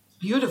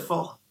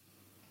 Beautiful.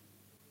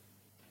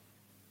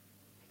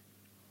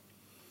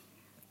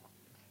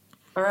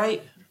 All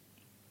right.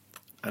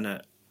 And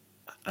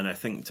I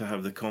think to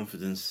have the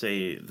confidence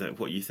say that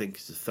what you think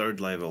is the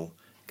third level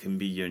can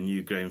be your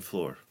new ground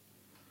floor.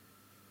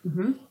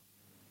 Mm-hmm.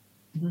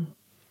 Mm-hmm.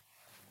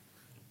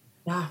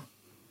 Yeah.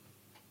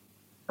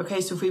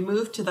 Okay, so if we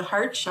move to the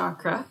heart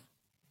chakra,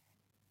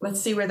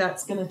 let's see where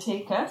that's going to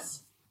take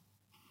us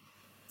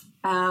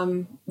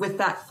with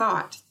that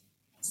thought.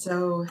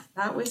 So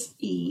that was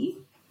E.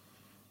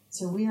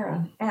 So we are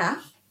on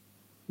F.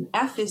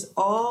 F is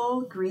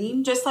all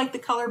green, just like the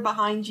color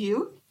behind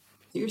you.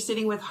 So you're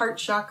sitting with heart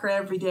chakra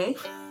every day.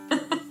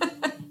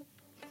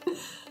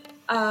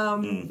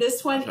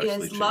 This one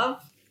is true.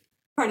 love.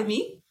 Pardon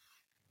me?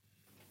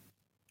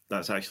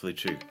 That's actually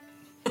true.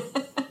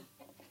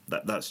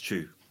 That's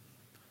true.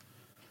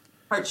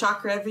 Heart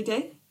chakra every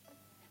day?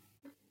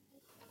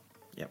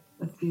 Yep.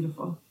 That's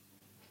beautiful.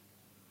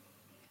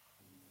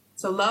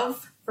 So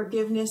love,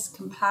 forgiveness,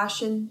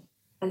 compassion,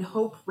 and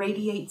hope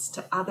radiates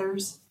to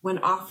others when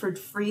offered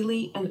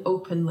freely and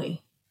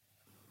openly.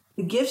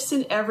 The gifts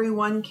in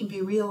everyone can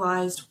be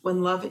realized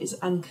when love is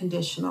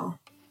unconditional.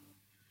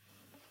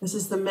 This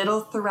is the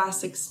middle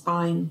thoracic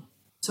spine.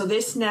 So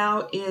this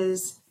now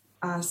is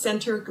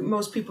center.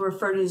 Most people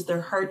refer to it as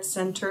their heart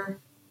center.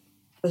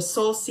 The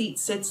soul seat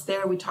sits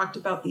there. We talked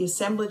about the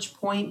assemblage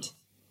point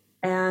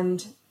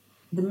and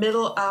the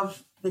middle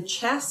of the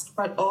chest,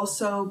 but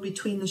also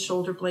between the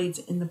shoulder blades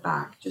in the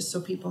back, just so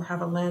people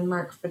have a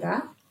landmark for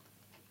that.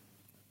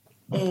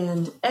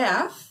 And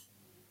F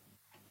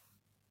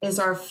is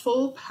our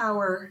full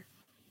power,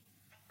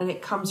 and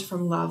it comes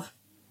from love.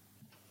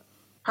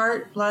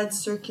 Heart, blood,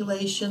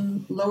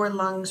 circulation, lower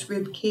lungs,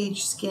 rib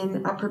cage,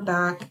 skin, upper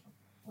back.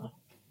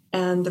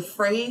 And the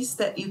phrase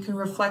that you can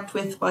reflect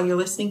with while you're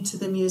listening to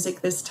the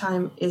music this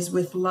time is,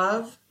 with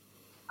love,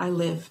 I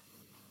live.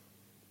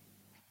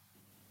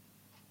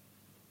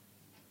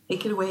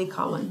 Take it away,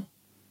 Colin.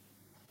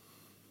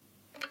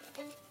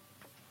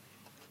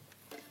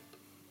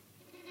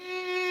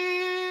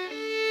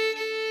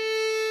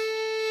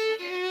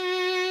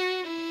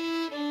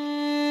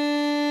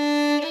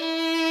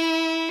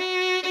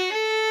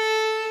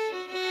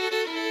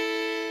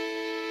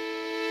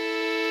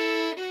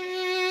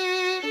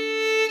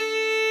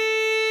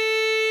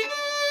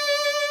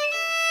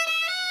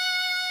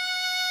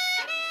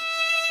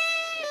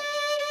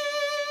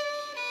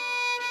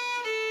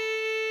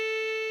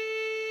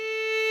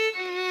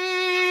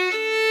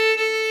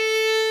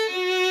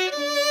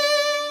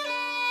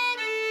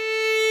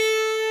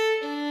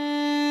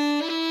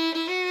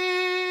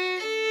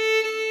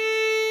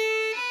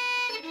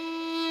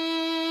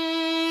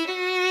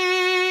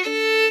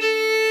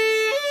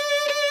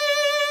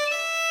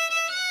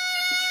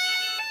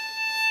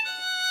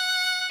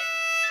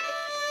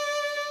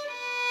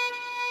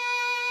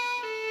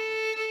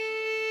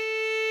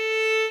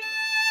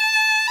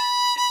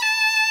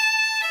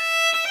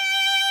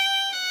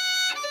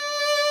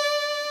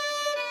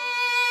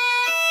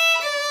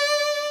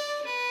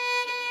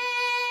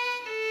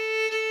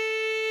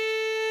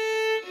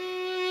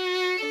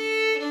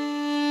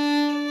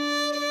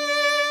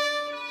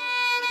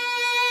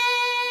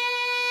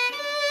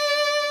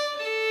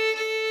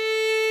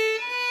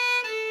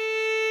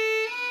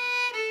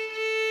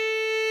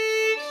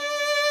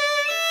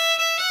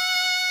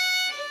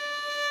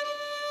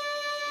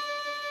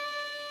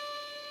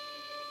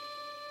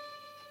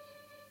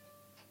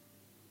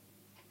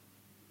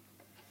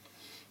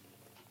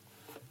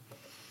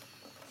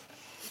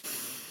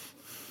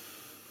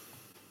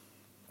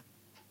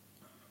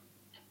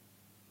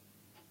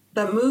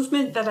 The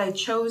movement that I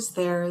chose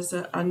there is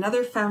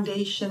another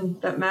foundation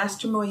that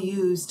Master Moy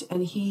used,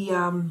 and he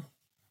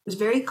was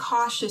very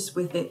cautious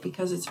with it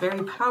because it's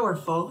very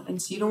powerful,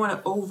 and so you don't want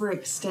to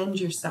overextend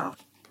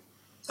yourself.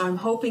 So I'm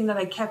hoping that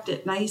I kept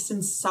it nice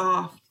and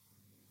soft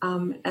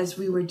as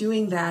we were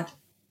doing that.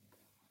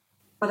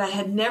 But I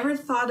had never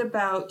thought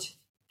about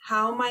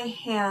how my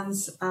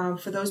hands,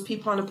 for those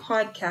people on a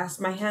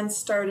podcast, my hands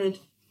started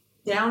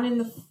down in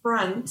the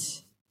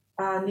front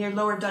near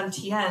lower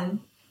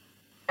dantian,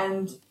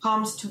 and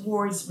palms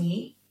towards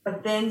me,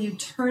 but then you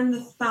turn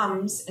the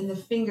thumbs and the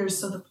fingers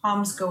so the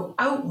palms go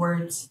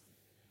outwards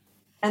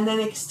and then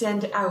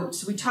extend out.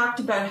 So we talked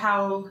about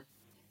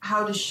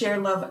how to share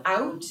love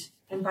out,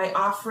 and by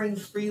offering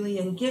freely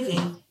and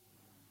giving,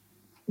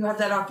 you have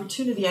that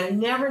opportunity. I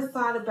never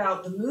thought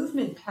about the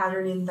movement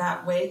pattern in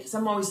that way because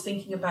I'm always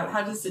thinking about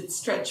how does it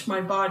stretch my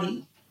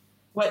body?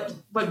 What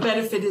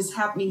benefit is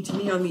happening to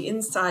me on the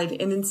inside?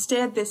 And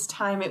instead, this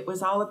time it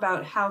was all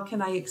about how can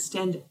I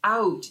extend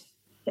out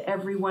to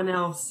everyone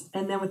else.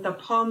 And then with the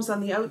palms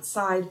on the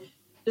outside,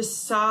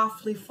 just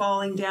softly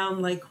falling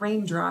down like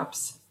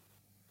raindrops.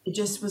 It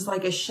just was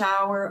like a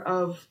shower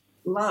of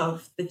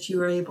love that you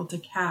were able to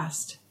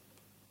cast.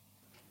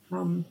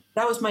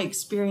 That was my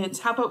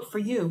experience. How about for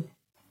you?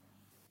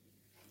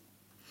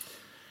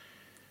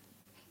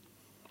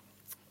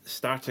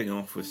 Starting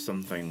off with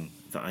something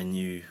that I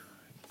knew,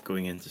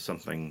 going into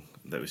something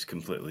that was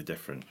completely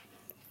different,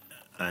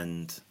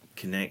 and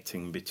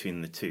connecting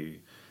between the two.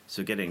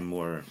 So getting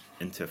more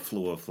into a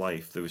flow of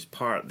life. There was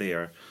part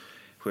there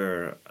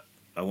where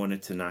I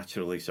wanted to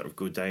naturally sort of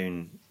go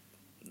down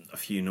a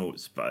few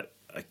notes, but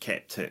I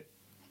kept it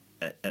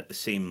at the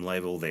same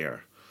level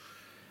there.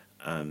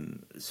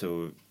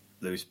 So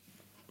there was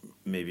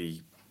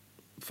maybe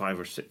 5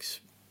 or 6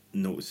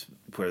 notes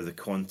where the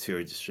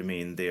contour just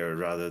remained there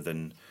rather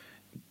than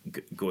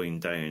going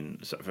down,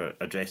 sort of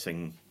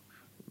addressing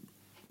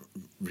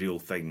real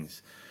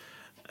things.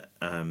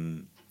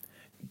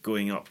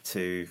 Going up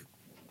to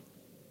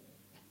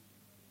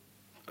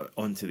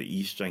onto the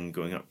E string,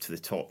 going up to the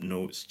top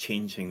notes,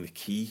 changing the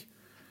key,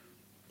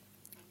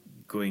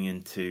 going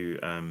into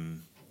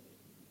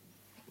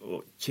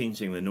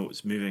changing the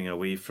notes, moving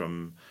away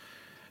from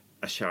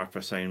a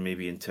sharper sound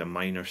maybe into a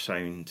minor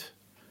sound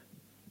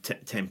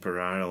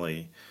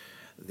temporarily.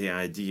 The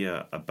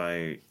idea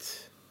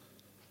about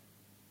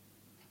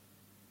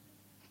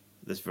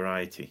this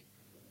variety,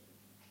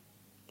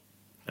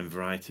 and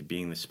variety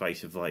being the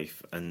spice of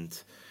life, and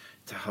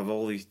to have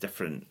all these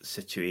different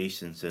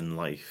situations in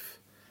life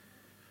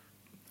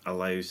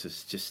allows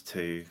us just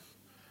to,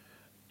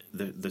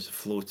 there's a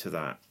flow to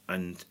that,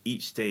 and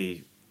each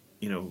day,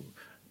 you know,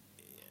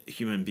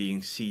 human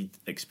beings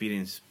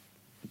experience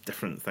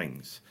different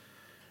things,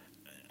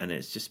 and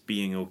it's just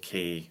being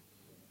okay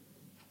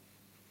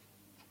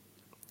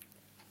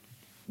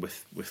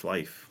with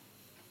life.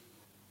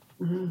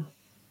 Mm-hmm.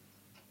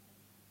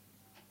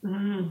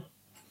 Mm-hmm.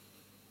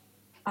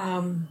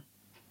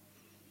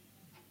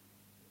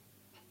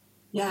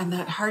 Yeah, and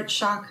that heart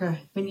chakra,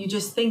 when you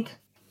just think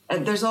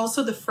And there's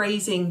also the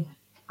phrasing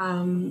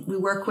we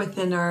work with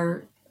in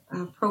our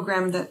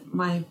program that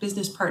my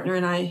business partner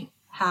and I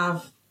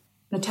have,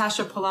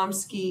 Natasha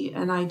Polomsky,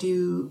 and I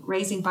do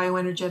raising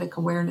bioenergetic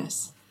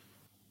awareness.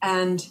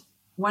 And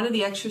one of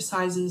the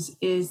exercises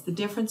is the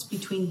difference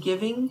between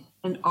giving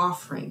and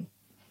offering.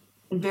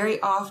 And very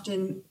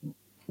often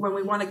when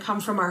we want to come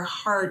from our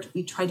heart,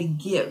 we try to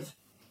give.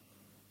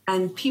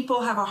 And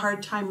people have a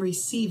hard time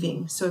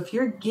receiving. So if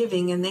you're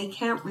giving and they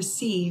can't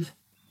receive,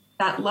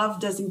 that love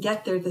doesn't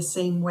get there the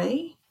same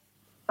way.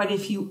 But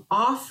if you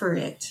offer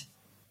it,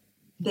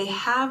 they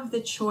have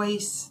the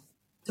choice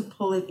to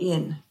pull it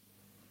in.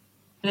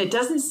 And it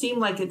doesn't seem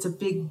like it's a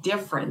big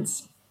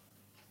difference,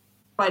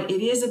 but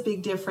it is a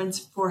big difference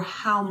for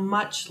how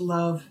much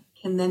love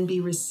can then be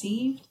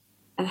received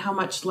and how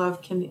much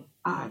love can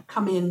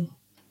come in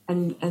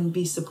and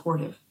be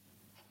supportive.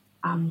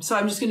 So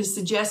I'm just going to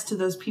suggest to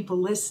those people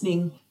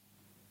listening,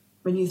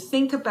 when you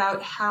think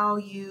about how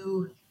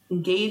you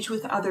engage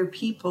with other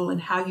people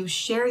and how you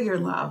share your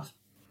love,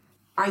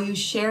 are you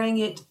sharing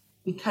it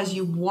because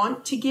you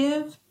want to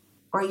give,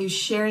 or are you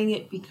sharing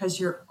it because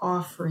you're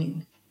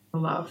offering the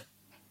love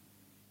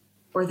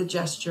or the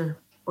gesture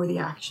or the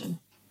action?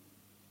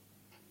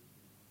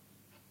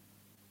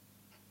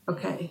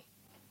 Okay,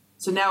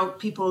 so now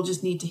people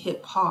just need to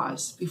hit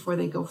pause before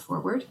they go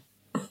forward.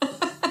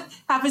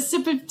 Have a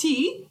sip of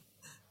tea.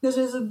 This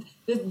is a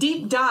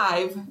deep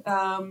dive.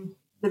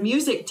 The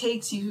music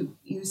takes you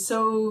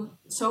so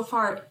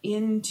far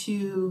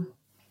into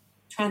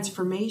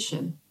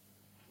transformation.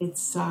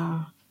 It's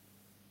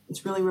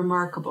really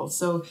remarkable.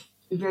 So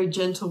be very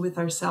gentle with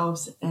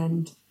ourselves,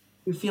 and if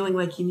you're feeling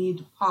like you need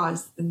to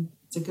pause, then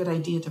it's a good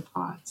idea to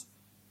pause.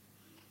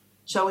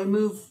 Shall we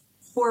move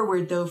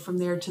forward, though, from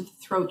there to the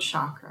throat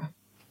chakra?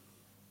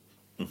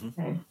 Mm-hmm.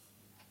 Okay.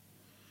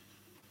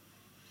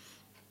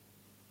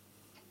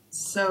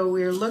 So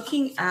we're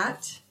looking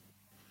at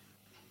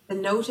the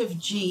note of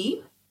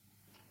G.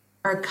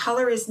 Our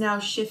color is now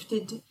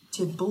shifted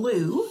to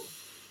blue.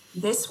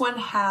 This one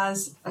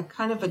has a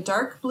kind of a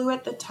dark blue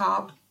at the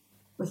top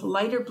with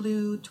lighter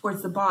blue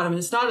towards the bottom.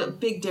 It's not a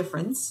big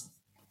difference.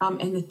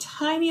 And the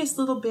tiniest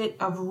little bit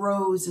of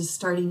rose is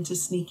starting to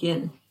sneak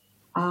in.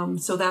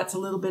 So that's a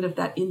little bit of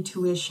that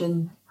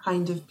intuition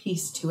kind of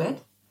piece to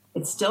it.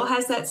 It still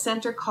has that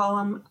center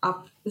column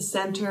up the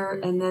center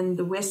and then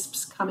the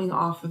wisps coming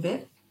off of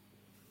it.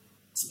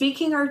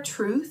 Speaking our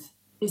truth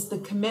is the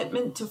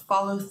commitment to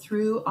follow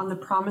through on the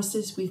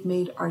promises we've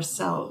made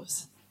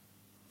ourselves.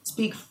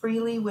 Speak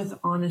freely with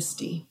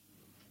honesty.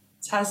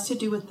 It has to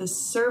do with the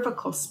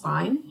cervical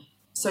spine.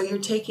 So you're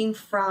taking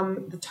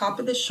from the top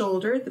of the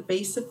shoulder, the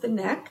base of the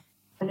neck,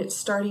 and it's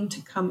starting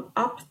to come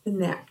up the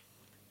neck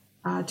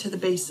to the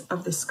base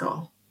of the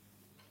skull.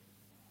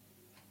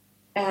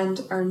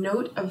 And our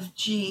note of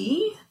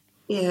G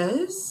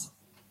is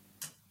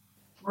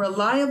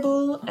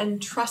reliable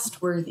and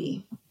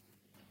trustworthy.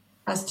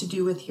 Has to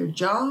do with your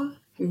jaw,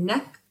 your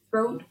neck,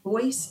 throat,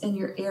 voice, and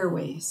your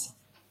airways.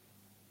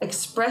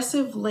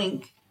 Expressive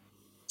link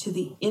to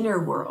the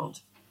inner world.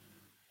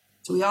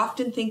 So we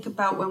often think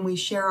about when we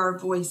share our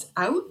voice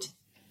out,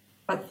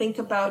 but think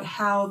about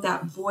how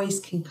that voice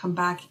can come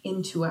back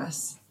into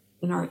us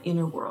in our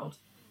inner world.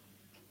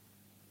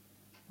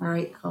 All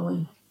right,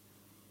 Colin.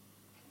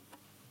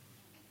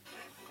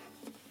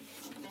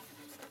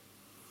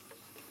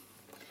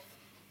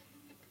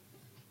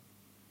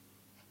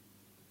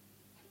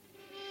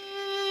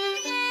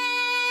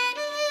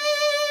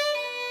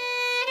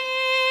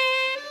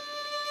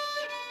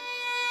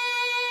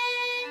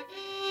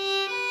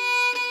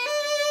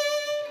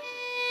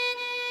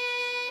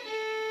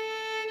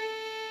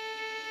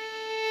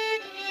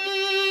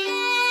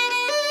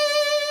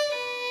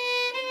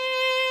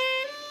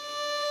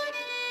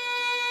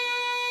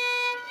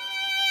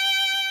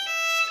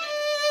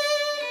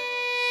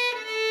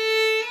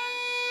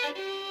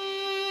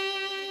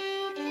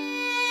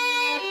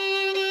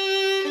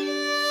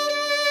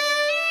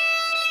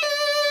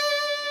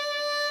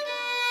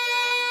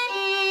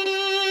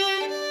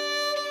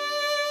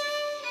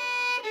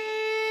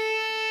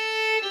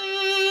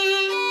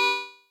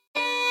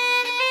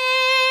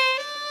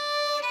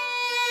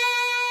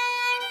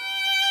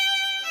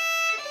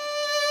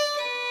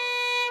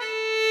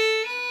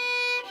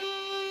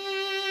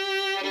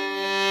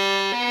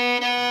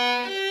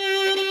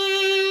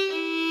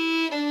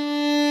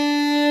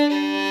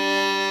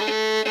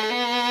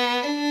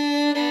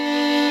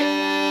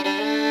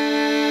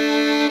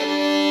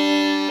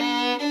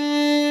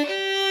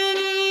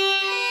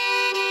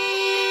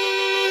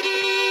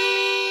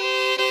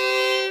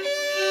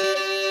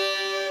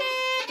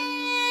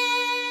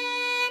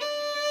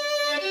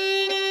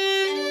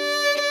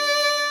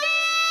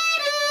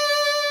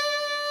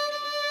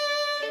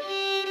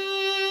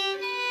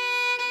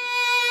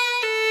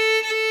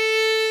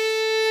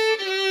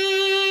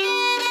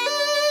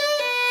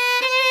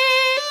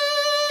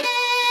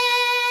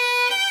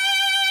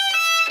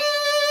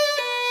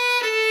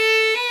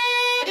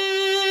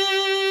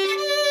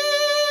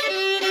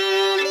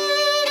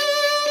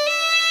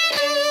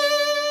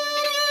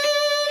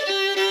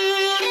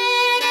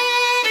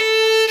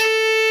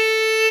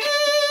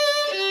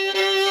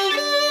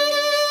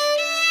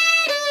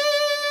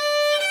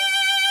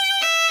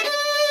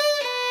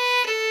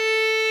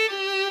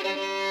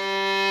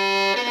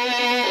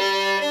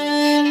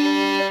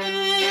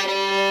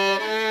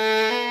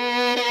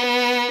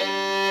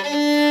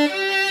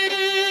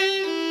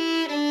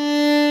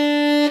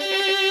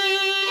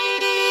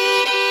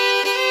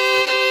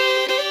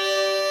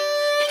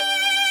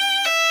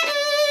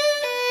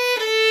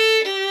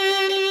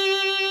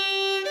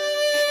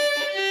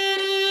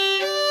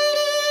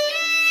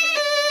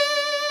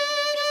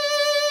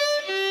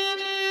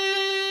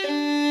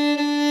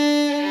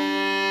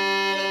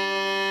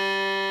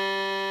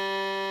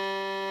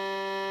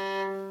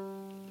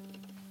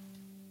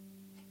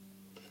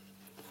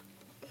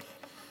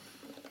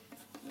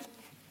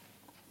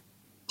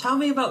 Tell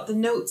me about the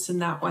notes in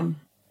that one.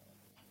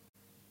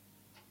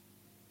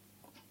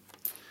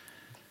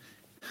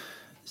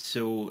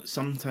 So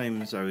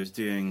sometimes I was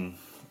doing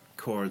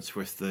chords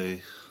with the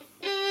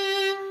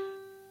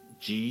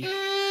G,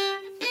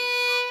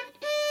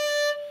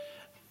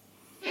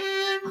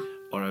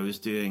 or I was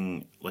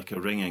doing like a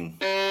ringing.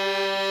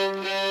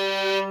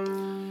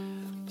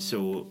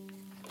 So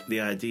the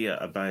idea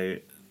about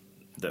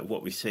that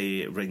what we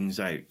say rings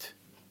out,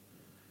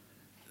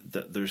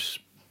 that there's,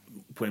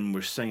 when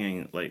we're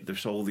singing, like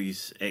there's all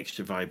these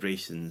extra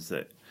vibrations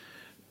that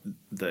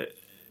the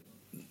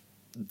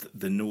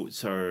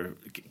notes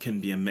can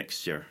be a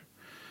mixture.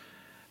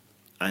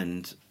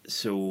 And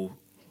so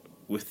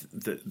with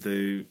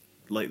the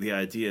like the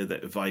idea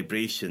that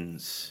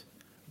vibrations,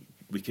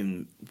 we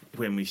can,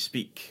 when we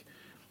speak,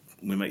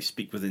 we might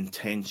speak with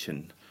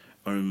intention,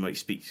 or we might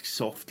speak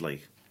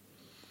softly.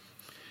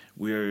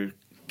 We're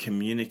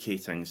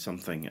communicating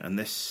something, and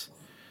this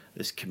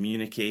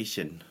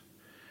communication,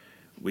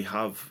 we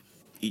have,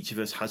 each of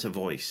us has a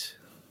voice.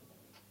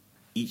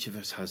 Each of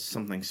us has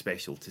something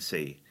special to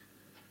say,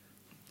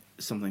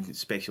 something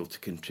special to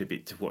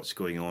contribute to what's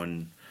going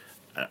on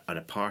at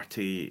a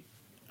party,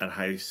 at a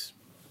house,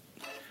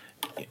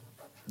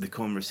 the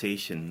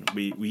conversation.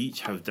 We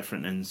each have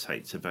different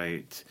insights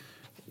about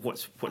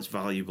what's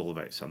valuable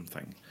about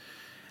something,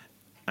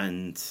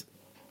 and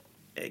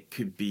it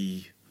could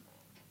be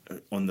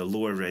on the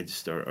lower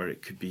register, or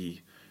it could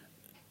be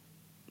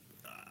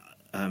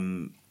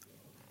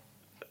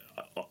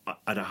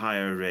at a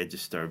higher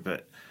register,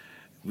 but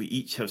we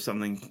each have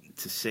something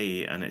to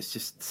say, and it's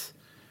just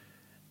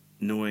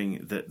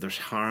knowing that there's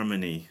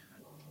harmony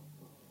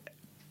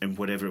in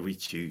whatever we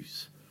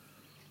choose.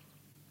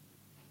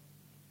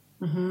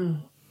 Mm-hmm.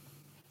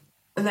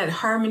 And that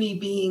harmony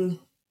being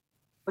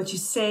what you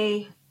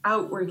say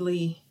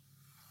outwardly,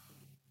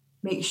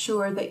 make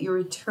sure that you're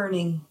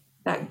returning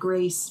that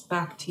grace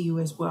back to you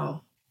as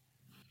well.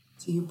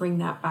 So you bring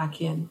that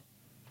back in.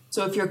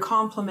 So if you're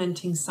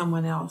complimenting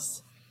someone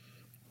else,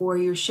 or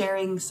you're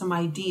sharing some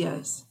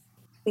ideas,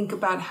 think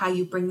about how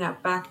you bring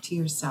that back to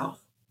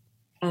yourself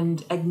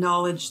and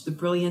acknowledge the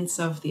brilliance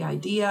of the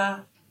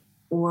idea,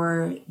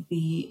 or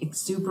the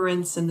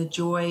exuberance and the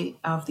joy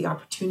of the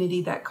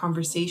opportunity that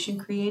conversation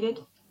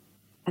created,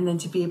 and then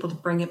to be able to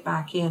bring it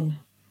back in.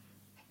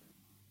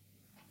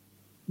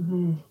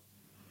 Mm-hmm.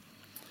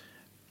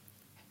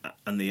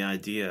 And the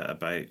idea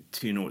about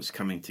two notes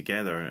coming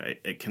together,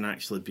 it can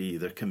actually be,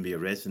 there can be a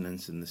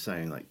resonance in the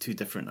sound, like two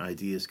different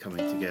ideas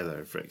coming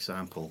together, for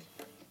example.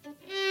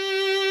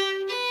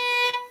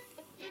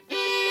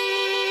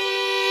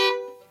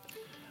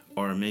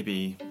 Or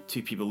maybe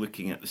two people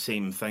looking at the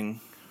same thing.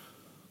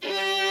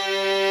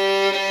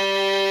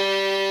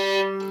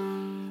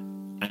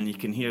 And you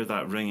can hear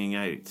that ringing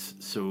out.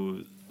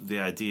 So the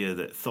idea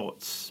that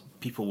thoughts,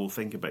 people will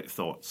think about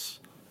thoughts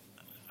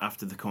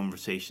after the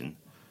conversation.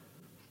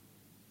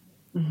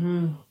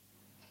 Mm-hmm.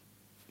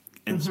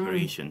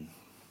 Inspiration.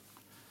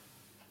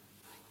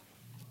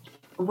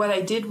 Mm-hmm. What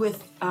I did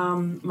with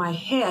my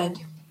head,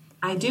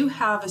 I do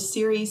have a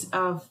series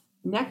of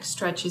neck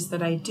stretches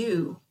that I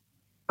do,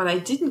 but I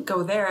didn't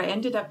go there. I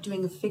ended up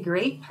doing a figure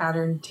 8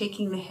 pattern,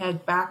 taking the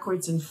head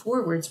backwards and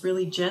forwards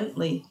really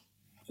gently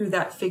through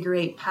that figure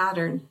 8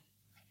 pattern.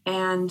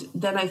 And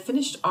then I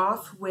finished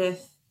off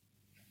with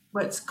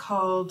what's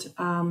called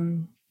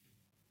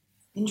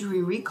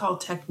injury recall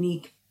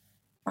technique.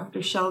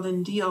 Dr.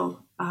 Sheldon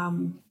Deal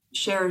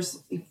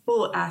shares a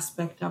full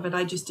aspect of it.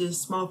 I just did a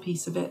small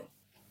piece of it,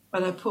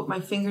 but I put my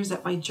fingers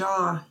at my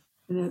jaw.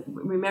 And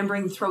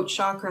remembering the throat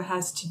chakra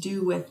has to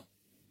do with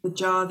the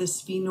jaw, the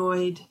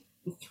sphenoid,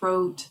 the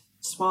throat,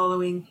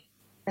 swallowing,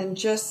 and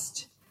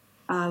just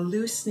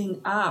loosening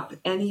up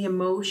any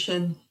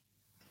emotion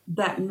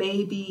that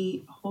may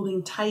be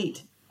holding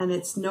tight, and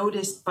it's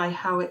noticed by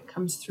how it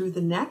comes through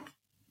the neck.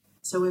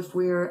 So if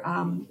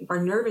if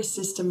our nervous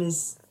system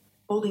is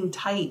holding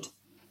tight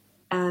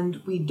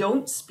and we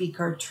don't speak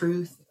our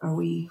truth, or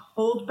we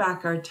hold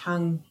back our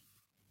tongue,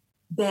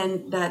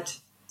 then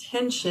that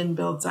tension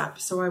builds up.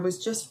 So I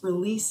was just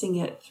releasing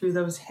it through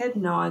those head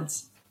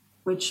nods,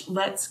 which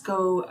lets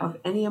go of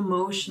any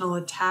emotional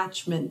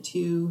attachment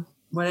to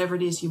whatever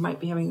it is you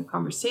might be having a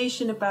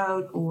conversation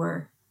about,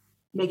 or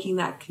making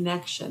that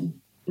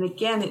connection. And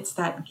again, it's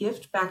that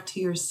gift back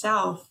to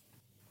yourself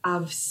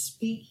of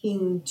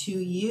speaking to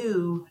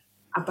you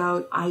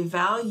about, I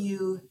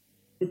value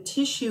the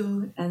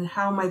tissue and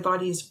how my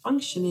body is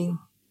functioning,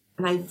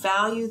 and I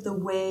value the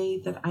way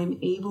that I'm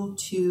able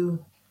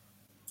to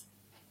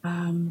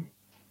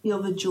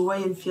feel the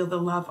joy and feel the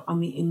love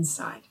on the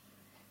inside,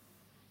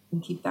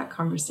 and keep that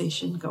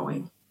conversation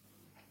going.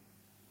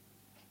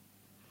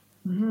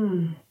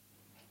 Mm-hmm.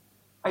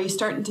 Are you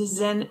starting to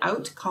zen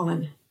out,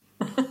 Colin?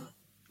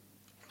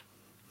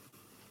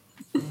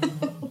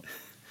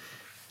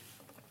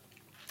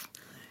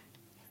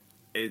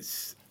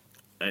 It's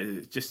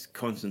just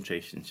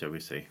concentration, shall we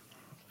say,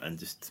 and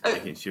just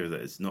making sure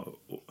that it's not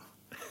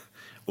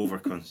over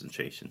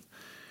concentration.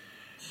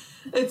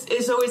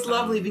 It's always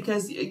lovely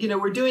because,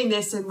 we're doing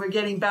this and we're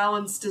getting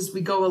balanced as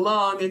we go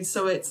along. And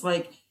so it's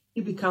like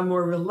you become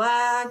more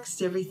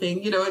relaxed,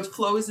 everything, it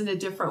flows in a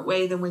different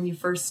way than when you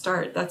first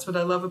start. That's what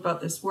I love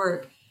about this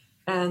work.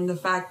 And the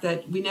fact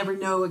that we never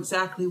know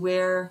exactly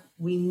where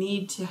we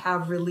need to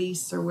have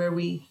release or where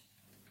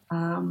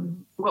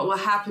what will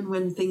happen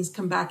when things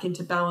come back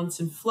into balance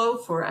and flow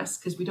for us,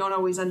 because we don't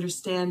always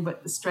understand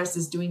what the stress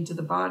is doing to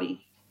the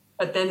body.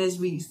 But then as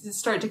we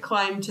start to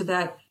climb to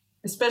that,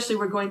 especially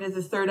we're going to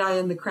the third eye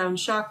and the crown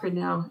chakra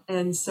now.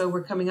 And so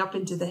we're coming up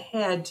into the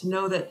head to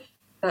know that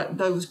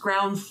those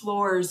ground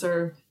floors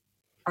are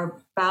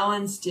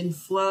balanced in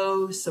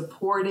flow,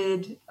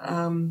 supported.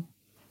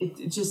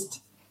 It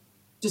just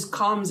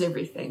calms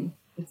everything.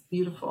 It's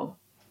beautiful.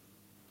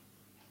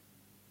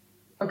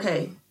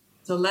 Okay,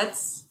 so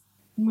let's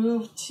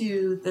move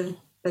to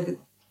the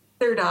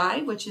third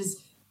eye, which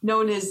is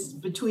known as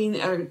between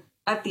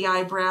at the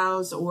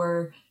eyebrows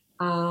or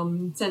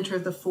center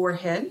of the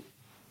forehead.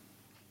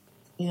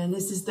 And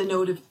this is the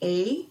note of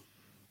A.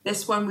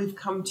 This one we've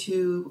come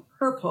to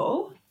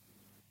purple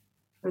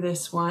for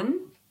this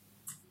one.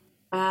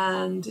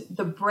 And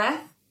the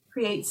breath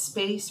creates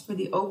space for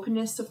the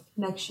openness of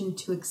connection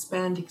to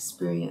expand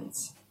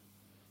experience.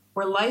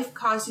 Where life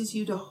causes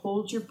you to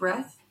hold your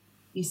breath,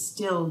 be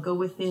still, go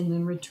within,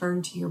 and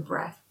return to your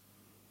breath.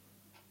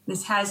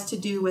 This has to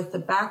do with the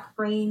back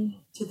brain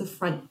to the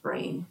front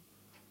brain.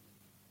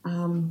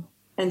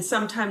 And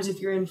sometimes if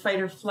you're in fight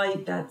or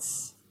flight,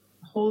 that's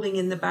holding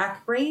in the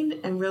back brain.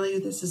 And really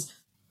this is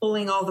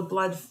pulling all the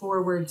blood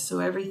forward. So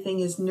everything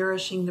is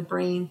nourishing the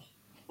brain,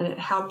 and it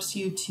helps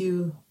you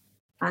to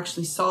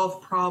actually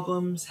solve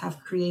problems, have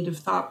creative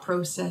thought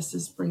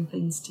processes, bring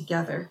things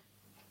together.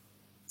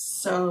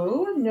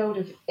 So note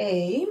of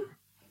A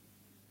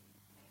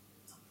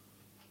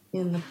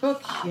in the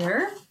book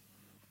here.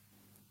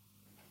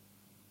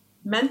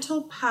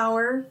 Mental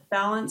power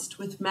balanced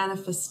with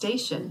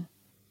manifestation.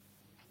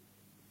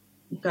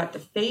 You've got the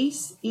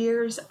face,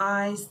 ears,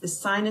 eyes, the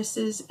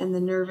sinuses, and the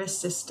nervous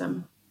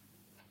system.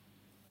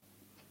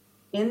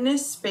 In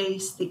this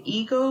space, the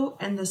ego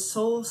and the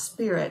soul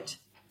spirit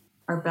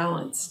are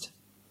balanced.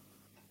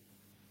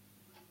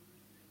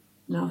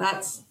 Now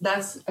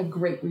that's a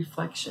great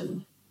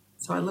reflection.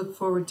 So I look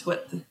forward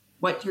to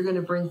what you're going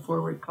to bring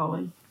forward,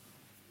 Colin.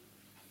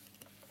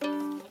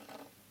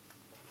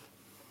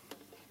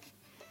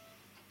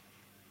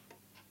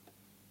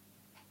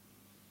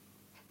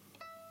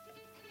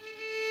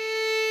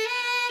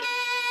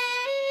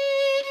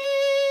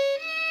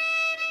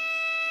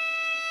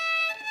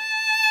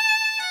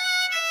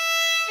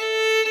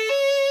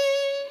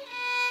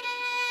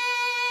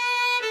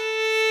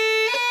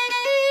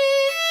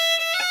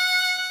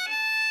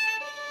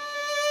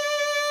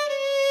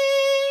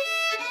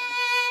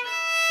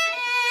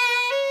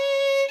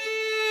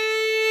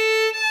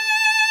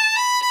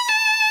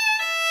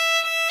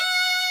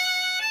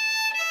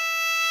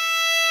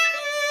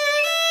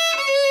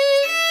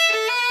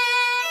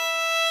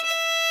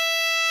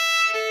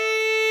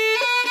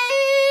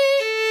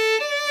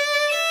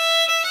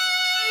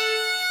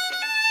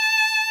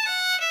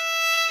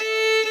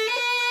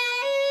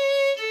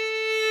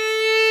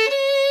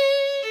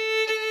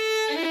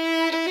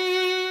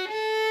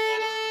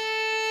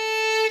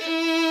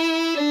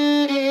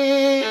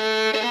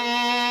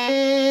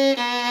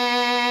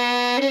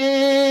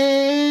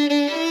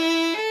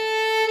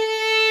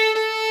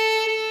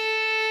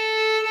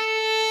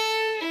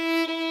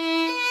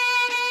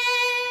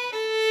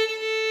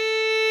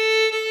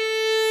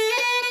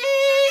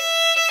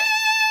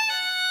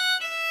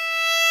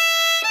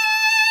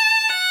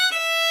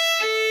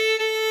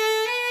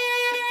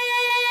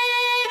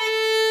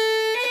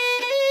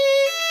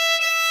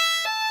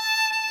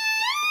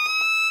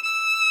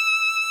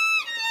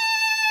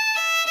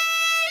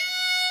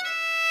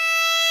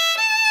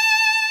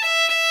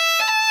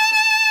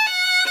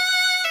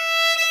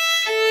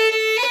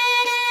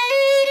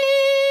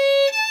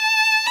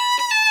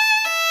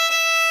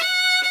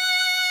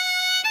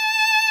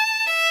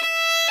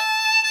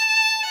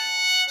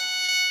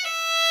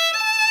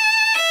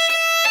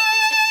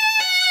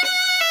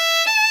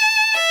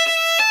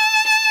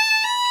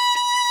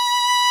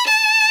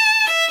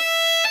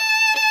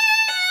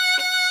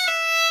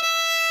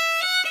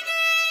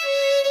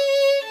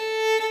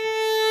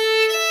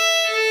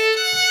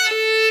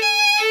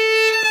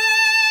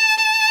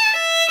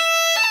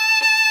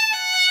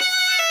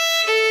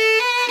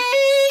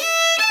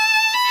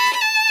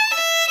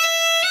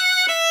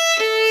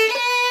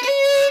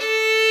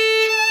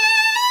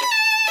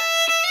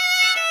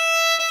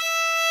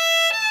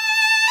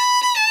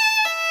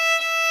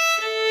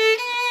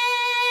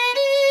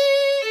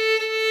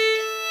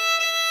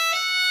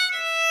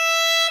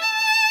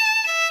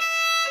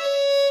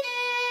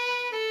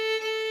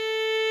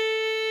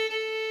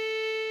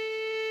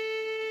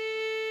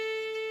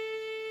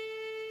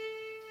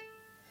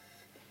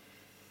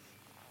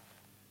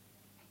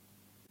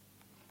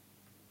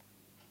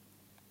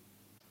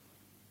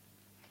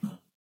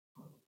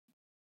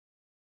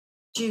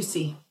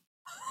 Juicy.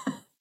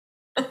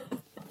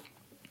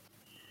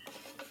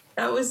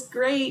 That was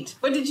great.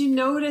 What did you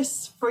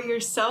notice for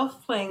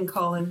yourself playing,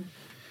 Colin?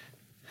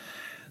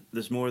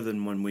 There's more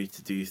than one way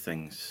to do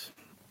things.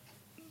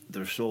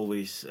 There's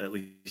always at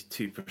least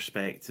two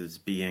perspectives,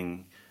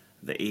 being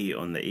the A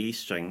on the A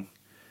string,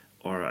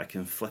 or I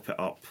can flip it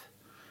up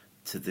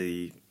to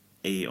the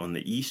A on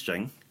the E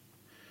string,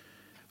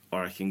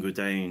 or I can go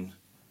down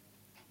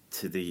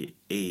to the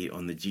A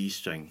on the G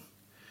string.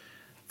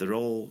 They're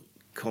all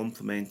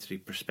complementary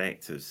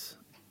perspectives,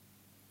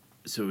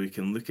 so we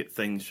can look at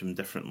things from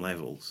different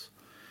levels.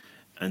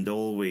 And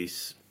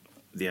always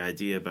the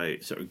idea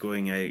about sort of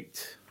going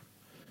out,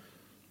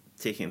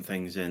 taking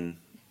things in,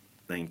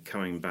 then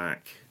coming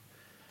back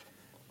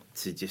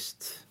to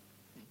just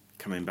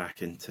coming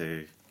back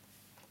into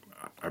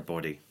our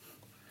body.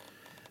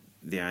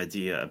 The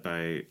idea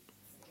about,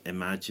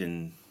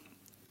 imagine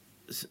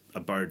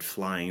a bird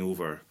flying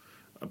over,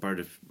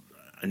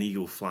 an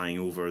eagle flying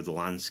over the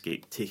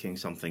landscape, taking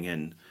something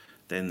in,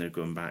 then they're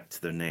going back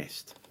to their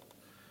nest.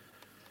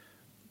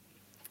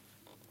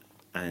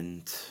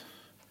 And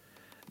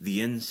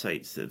the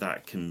insights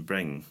that can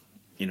bring,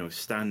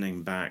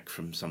 standing back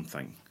from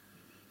something,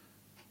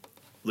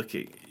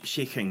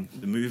 shaking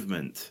the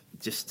movement,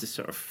 just to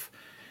sort of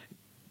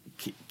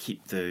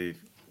keep the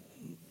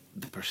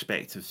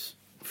perspectives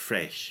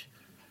fresh.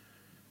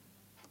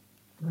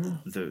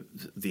 The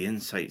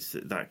insights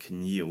that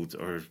can yield,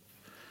 or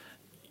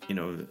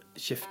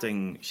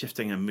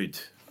shifting a mood,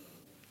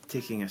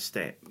 taking a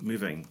step,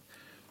 moving,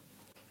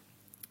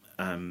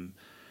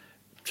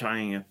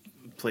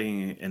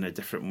 playing in a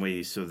different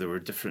way. So there were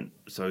different.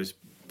 So I was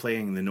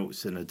playing the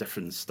notes in a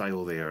different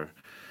style there,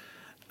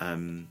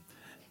 and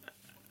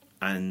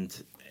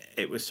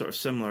it was sort of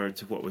similar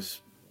to what was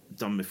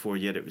done before,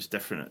 yet it was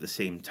different at the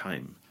same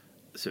time.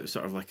 So it was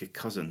sort of like a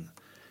cousin,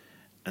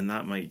 and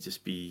that might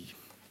just be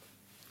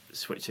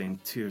switching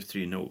 2 or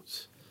 3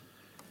 notes,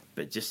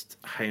 but just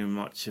how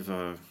much of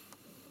a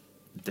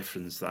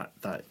difference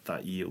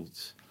that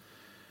yields.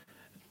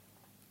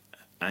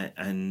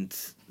 And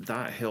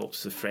that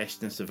helps the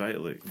freshness of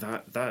outlook.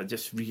 That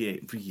just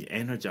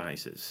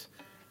re-energizes.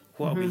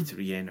 What a way to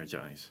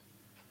re-energize.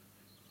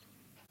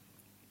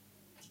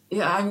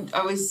 Yeah,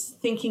 I was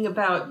thinking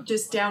about,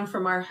 just down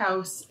from our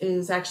house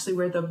is actually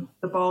where the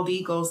bald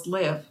eagles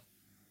live.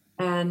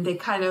 And they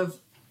kind of,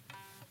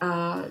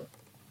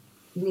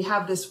 we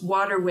have this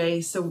waterway,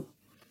 so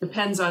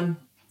depends on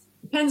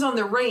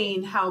the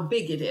rain how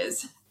big it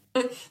is.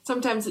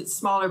 Sometimes it's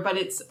smaller, but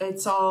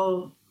it's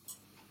all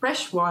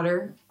fresh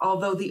water,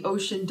 although the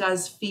ocean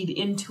does feed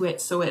into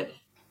it. So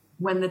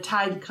when the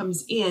tide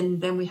comes in,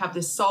 then we have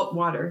this salt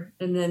water,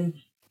 and then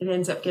it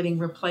ends up getting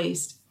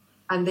replaced.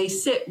 And they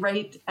sit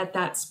right at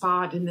that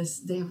spot in this.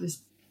 They have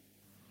this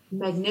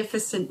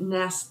magnificent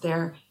nest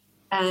there.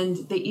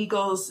 And the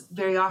eagles,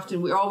 very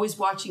often, we're always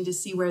watching to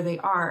see where they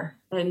are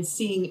and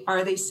seeing,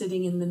 are they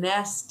sitting in the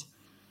nest?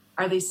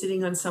 Are they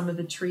sitting on some of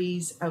the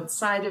trees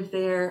outside of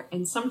there?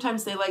 And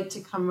sometimes they like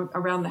to come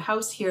around the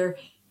house here,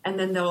 and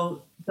then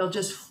they'll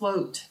just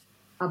float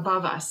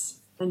above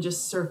us and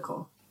just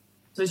circle.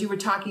 So as you were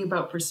talking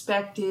about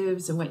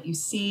perspectives and what you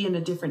see in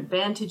a different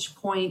vantage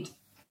point,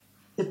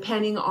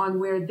 depending on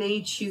where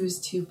they choose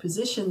to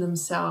position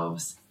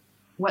themselves,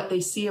 what they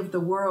see of the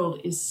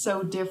world is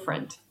so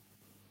different,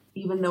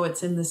 even though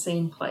it's in the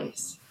same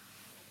place.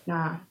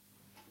 Yeah,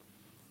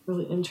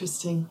 really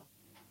interesting.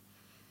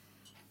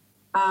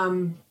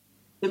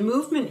 The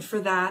movement for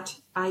that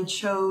I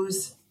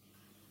chose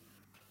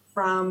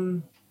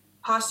from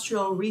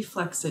postural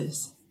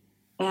reflexes.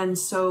 And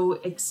so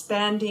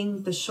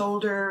expanding the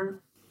shoulder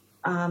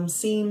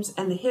seams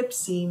and the hip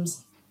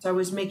seams. So I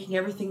was making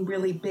everything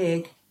really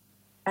big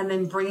and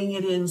then bringing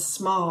it in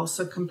small,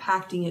 so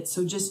compacting it.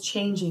 So just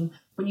changing.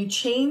 When you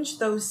change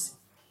those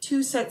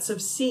 2 sets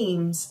of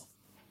seams,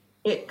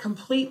 it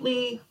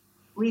completely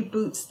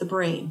reboots the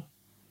brain.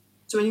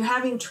 So when you're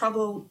having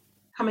trouble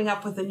coming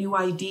up with a new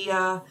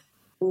idea,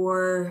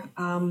 or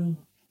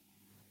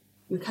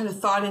you're kind of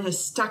thought in a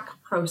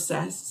stuck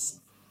process,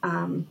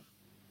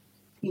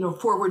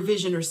 forward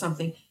vision or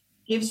something,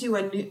 gives you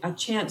a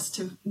chance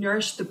to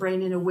nourish the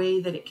brain in a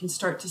way that it can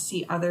start to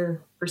see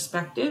other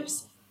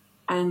perspectives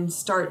and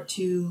start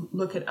to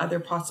look at other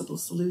possible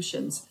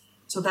solutions.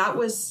 So that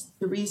was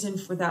the reason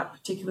for that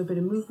particular bit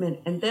of movement.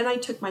 And then I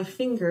took my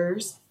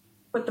fingers,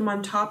 put them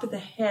on top of the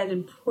head,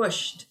 and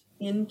pushed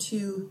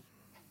into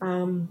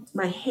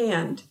my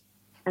hand.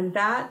 And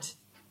that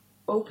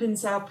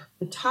opens up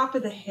the top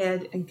of the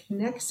head and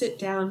connects it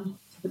down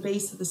to the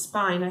base of the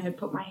spine. I had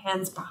put my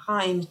hands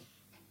behind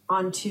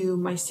onto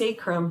my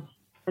sacrum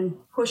and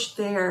pushed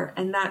there.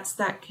 And that's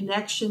that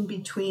connection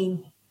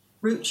between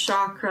root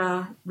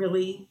chakra,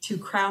 really, to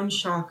crown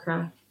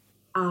chakra.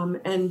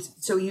 And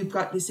so you've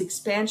got this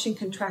expansion,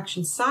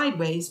 contraction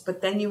sideways,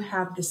 but then you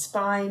have the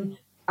spine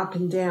up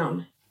and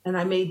down. And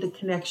I made the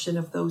connection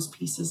of those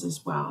pieces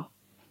as well.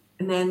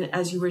 And then,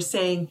 as you were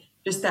saying,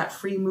 just that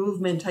free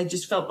movement, I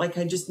just felt like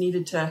I just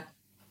needed to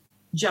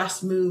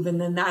just move.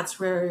 And then that's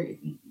where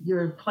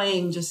your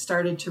playing just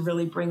started to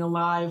really bring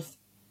alive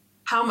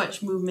how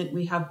much movement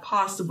we have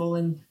possible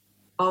in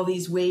all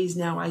these ways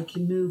now I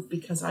can move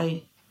because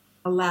I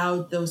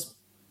allowed those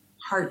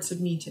parts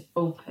of me to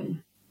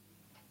open.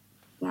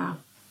 Yeah.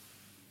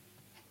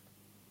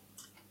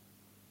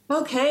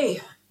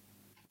 Okay.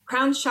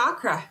 Crown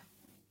chakra.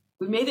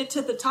 We made it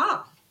to the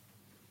top.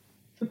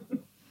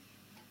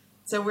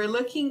 So we're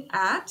looking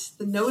at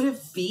the note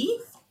of B.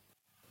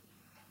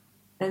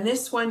 And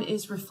this one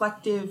is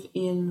reflective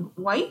in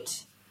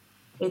white.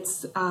 It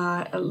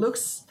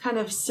looks kind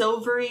of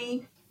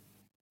silvery,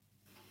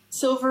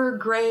 silver,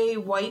 gray,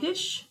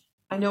 whitish.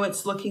 I know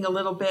it's looking a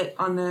little bit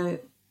on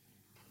the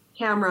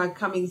camera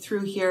coming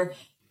through here.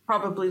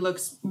 Probably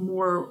looks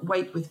more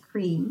white with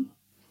cream.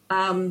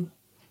 And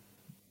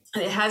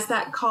it has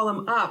that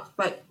column up,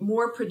 but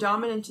more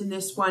predominant in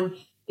this one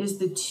is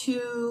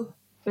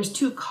there's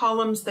two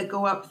columns that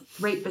go up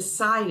right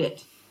beside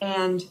it.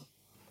 And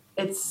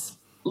it's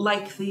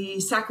like the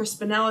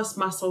sacrospinalis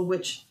muscle,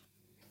 which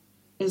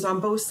is on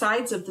both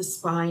sides of the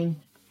spine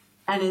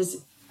and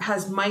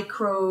has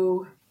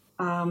micro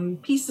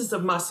pieces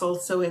of muscle,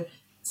 so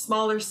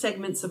smaller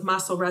segments of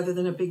muscle rather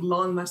than a big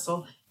long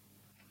muscle.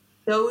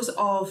 Those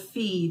all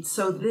feed.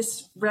 So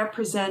this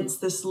represents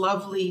this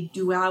lovely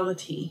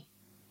duality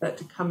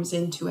that comes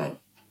into it.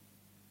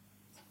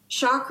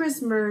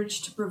 Chakras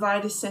merge to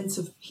provide a sense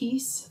of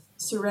peace,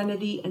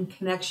 serenity, and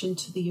connection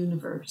to the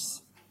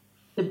universe.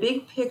 The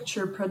big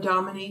picture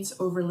predominates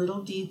over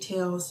little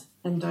details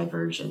and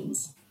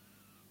diversions.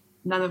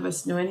 None of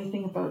us know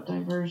anything about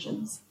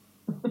diversions.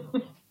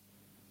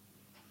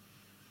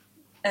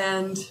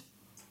 And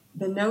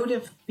the note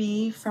of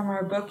B from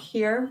our book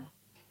here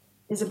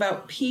is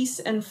about peace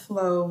and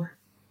flow.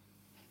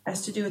 It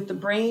has to do with the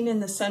brain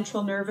and the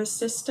central nervous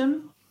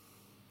system,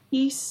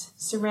 peace,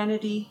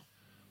 serenity,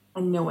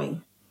 and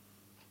knowing.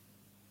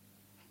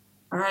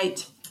 All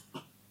right.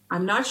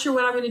 I'm not sure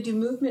what I'm going to do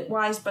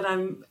movement-wise, but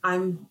I'm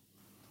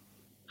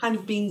kind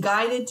of being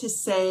guided to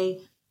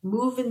say,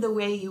 move in the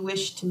way you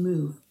wish to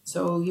move.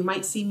 So you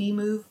might see me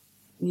move,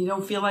 and you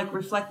don't feel like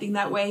reflecting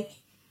that way.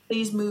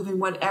 Please move in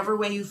whatever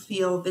way you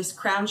feel. This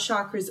crown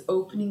chakra is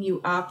opening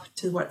you up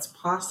to what's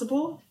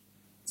possible.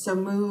 So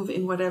move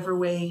in whatever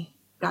way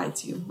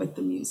guides you with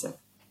the music.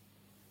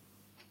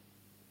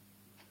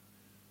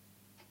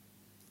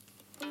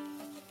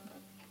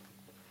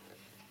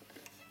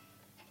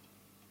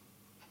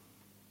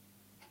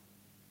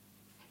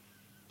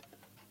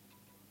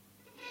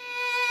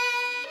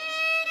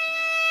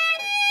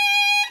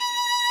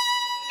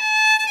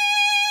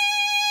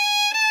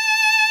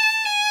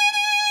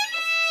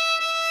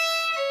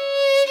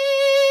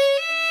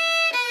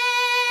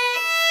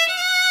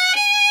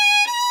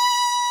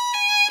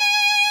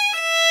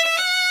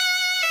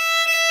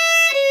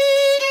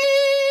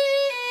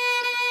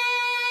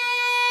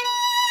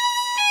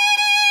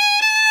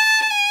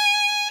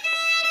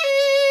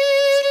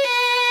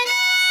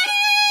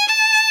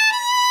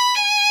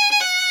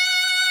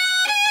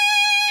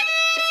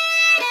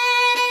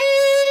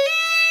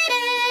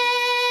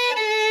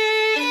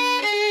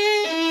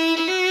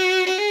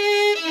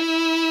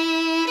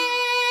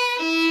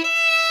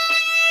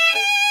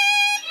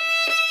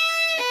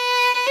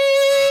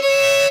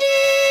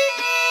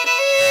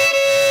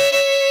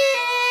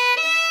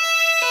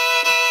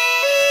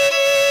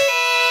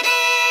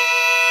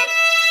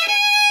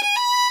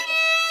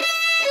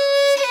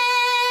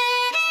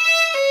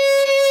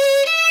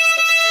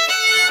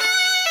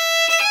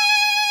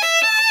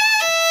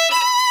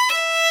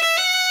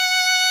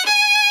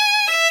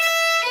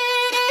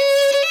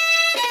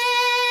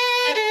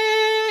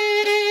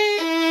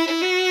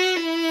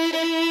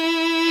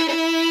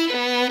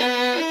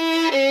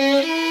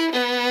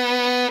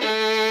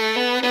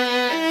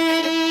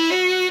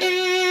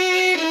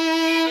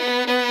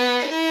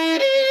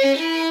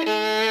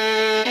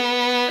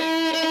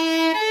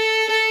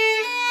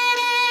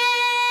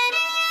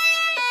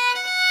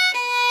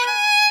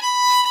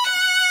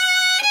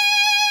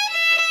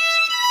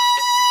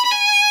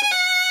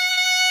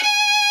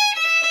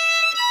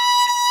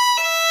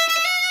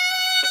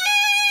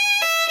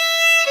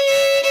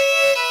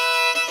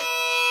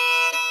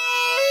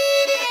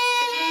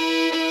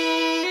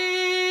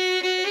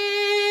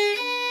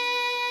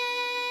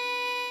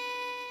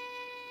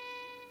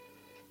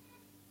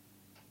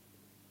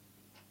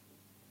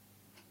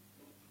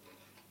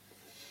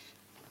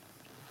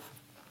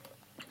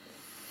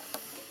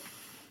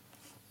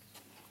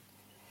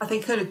 I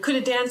think could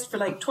have danced for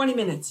like 20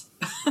 minutes.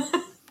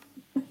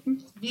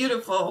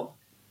 Beautiful.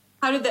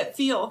 How did that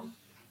feel?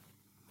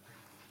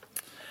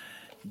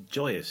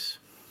 Joyous.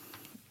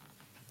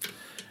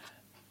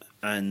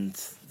 And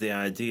the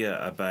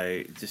idea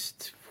about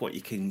just what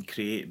you can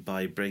create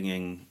by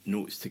bringing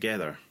notes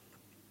together.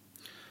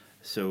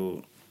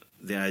 So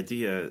the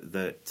idea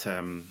that,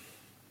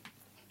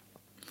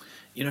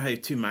 you know how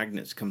two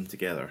magnets come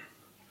together?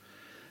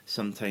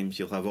 Sometimes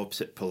you'll have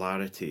opposite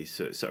polarity,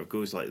 so it sort of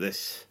goes like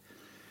this,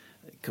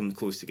 come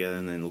close together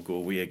and then it'll go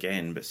away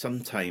again. But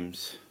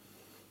sometimes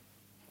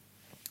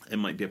it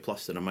might be a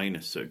plus and a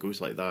minus, so it goes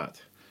like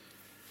that,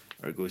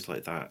 or it goes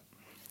like that.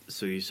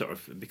 So you sort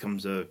of, it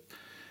becomes a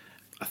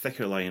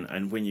thicker line,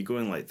 and when you're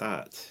going like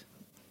that,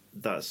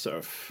 that's sort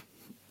of,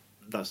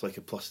 that's like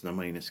a plus and a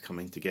minus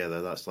coming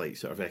together. That's like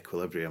sort of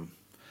equilibrium.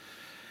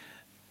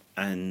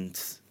 And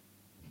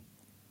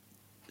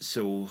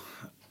so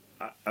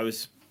I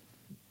was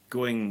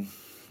going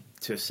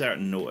to a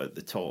certain note at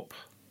the top,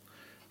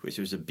 which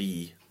was a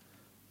B.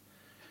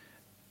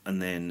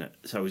 And then,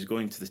 so I was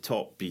going to the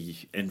top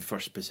B in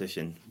first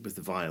position with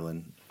the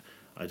violin.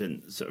 I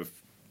didn't sort of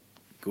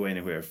go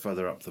anywhere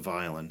further up the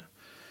violin.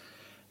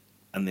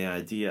 And the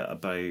idea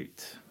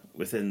about,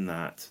 within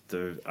that,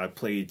 I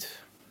played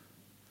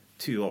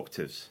 2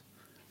 octaves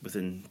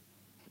within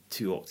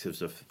 2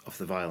 octaves of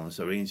the violin,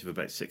 so a range of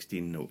about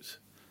 16 notes.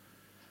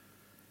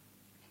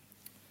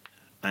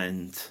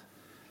 And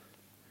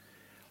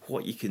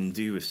what you can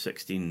do with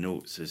 16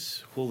 notes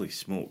is, holy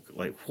smoke,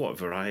 like what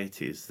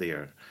variety is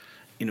there?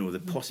 You know, the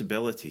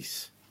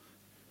possibilities,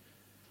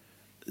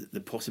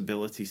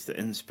 the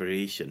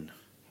inspiration,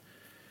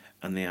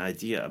 and the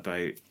idea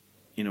about,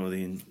 you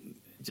know,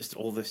 just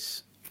all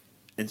this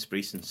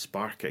inspiration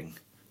sparking,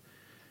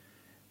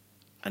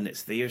 and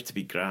it's there to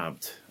be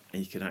grabbed,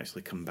 and you can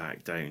actually come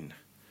back down.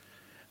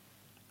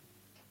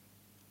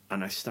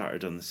 And I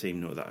started on the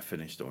same note that I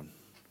finished on.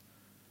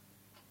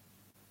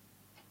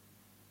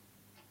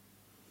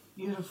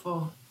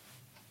 Beautiful.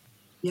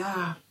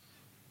 Yeah.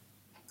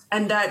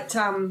 And that,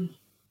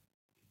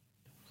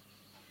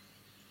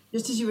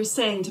 just as you were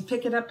saying, to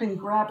pick it up and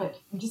grab it.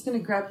 I'm just going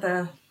to grab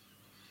the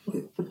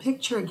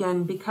picture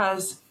again,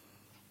 because,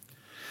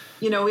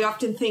 you know, we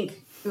often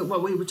think,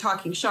 well, we were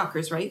talking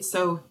chakras, right?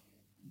 So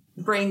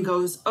the brain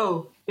goes,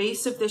 oh,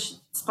 base of the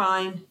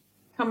spine,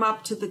 come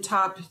up to the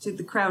top, to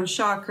the crown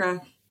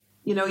chakra.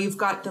 You know, you've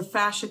got the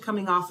fascia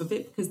coming off of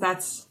it, because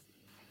that's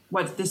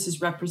what this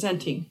is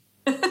representing,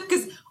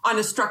 because on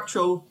a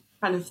structural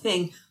kind of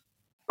thing.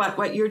 But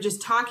what you're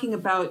just talking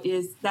about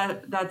is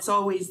that's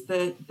always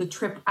the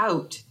trip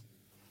out.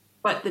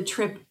 But the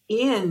trip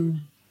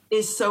in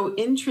is so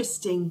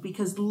interesting,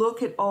 because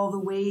look at all the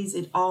ways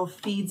it all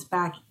feeds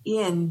back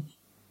in,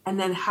 and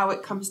then how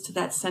it comes to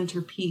that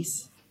center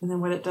piece, and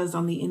then what it does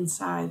on the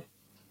inside.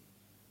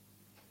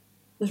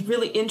 It's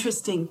really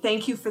interesting.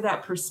 Thank you for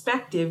that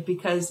perspective,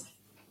 because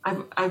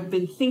I've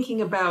been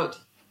thinking about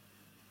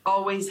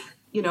always,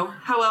 you know,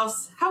 how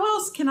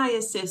else can I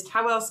assist?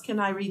 How else can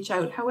I reach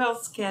out? How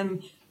else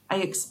can I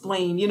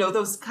explain? You know,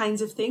 those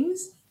kinds of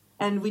things.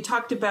 And we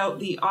talked about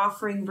the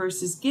offering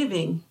versus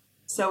giving.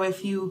 So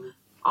if you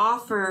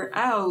offer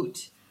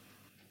out,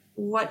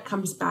 what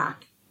comes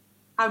back?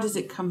 How does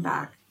it come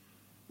back?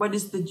 What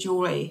is the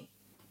joy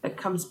that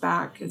comes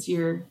back as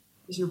you're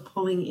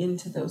pulling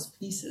into those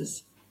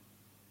pieces?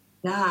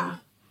 Yeah.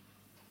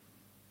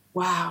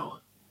 Wow.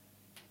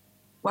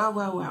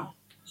 Wow.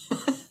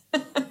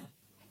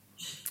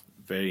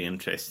 Very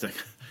interesting.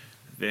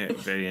 Very,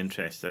 very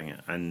interesting.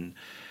 And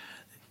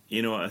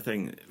you know, I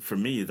think for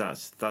me,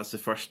 that's the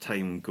first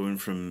time going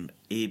from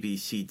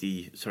C,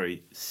 D,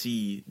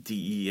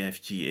 E,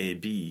 F, G, A,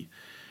 B.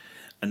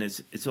 And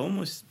it's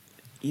almost,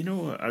 you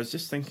know, I was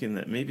just thinking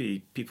that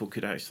maybe people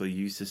could actually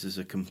use this as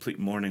a complete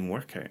morning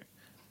workout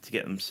to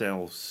get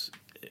themselves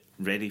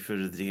ready for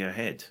the day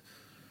ahead.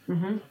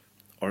 Mm-hmm.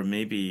 Or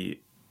maybe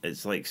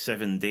it's like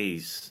 7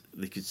 days.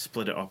 They could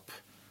split it up.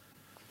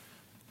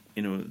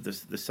 You know,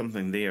 there's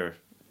something there.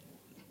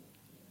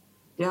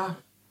 Yeah,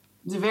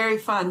 it's very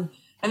fun.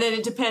 And then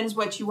it depends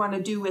what you want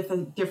to do with a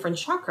different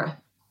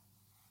chakra.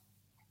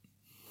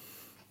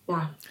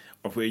 Yeah.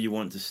 Or where you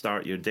want to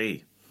start your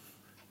day.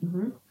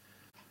 Mm-hmm.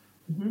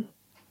 Mm-hmm.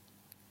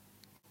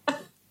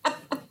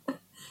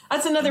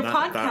 That's another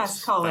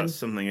podcast, Colin. That's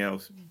something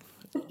else.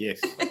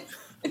 Yes.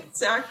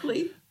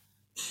 Exactly.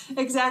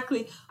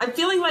 I'm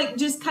feeling like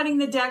just cutting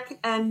the deck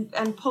and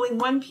pulling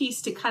one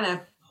piece to kind of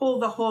pull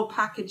the whole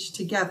package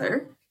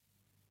together.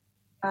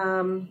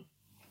 So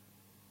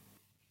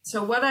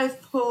what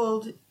I've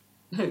pulled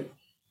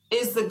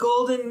is the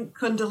golden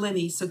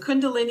kundalini. So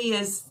kundalini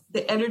is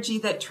the energy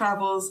that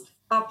travels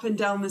up and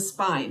down the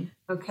spine.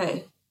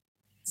 Okay.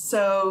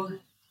 So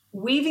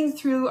weaving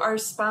through our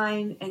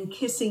spine and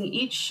kissing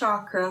each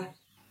chakra,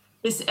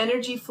 this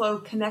energy flow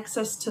connects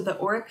us to the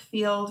auric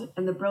field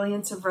and the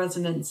brilliance of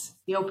resonance.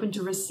 Be open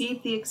to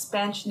receive the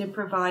expansion it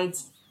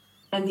provides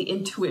and the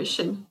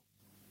intuition.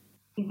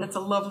 I think that's a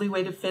lovely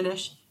way to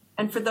finish.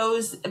 And for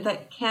those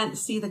that can't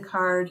see the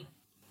card,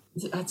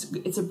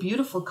 it's a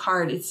beautiful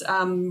card. It's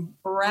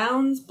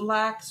browns,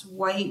 blacks,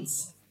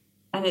 whites,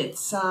 and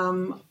it's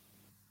what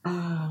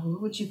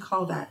would you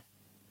call that?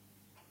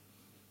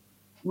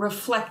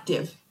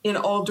 Reflective in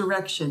all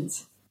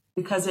directions,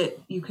 because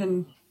you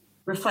can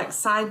reflect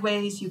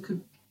sideways, you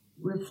could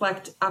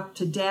reflect up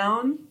to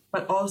down,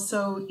 but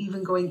also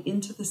even going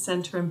into the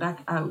center and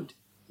back out.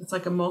 It's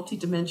like a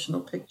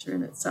multi-dimensional picture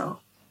in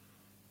itself.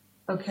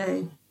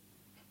 Okay.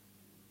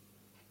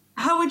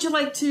 How would you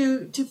like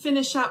to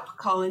finish up,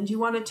 Colin? Do you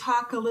want to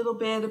talk a little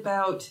bit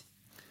about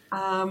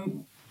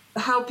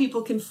how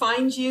people can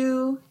find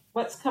you?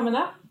 What's coming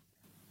up?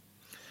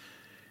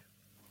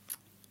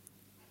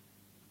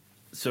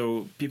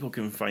 So people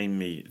can find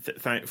me.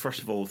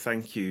 First of all,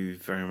 thank you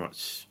very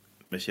much,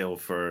 Michelle,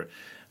 for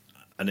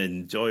an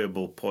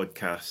enjoyable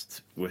podcast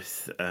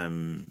with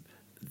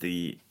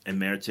the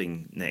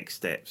emerging next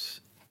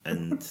steps,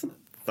 and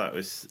it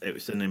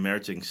was an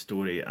emerging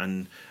story,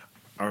 and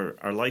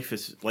our life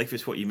is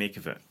what you make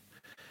of it,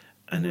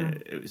 and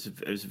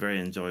it was a very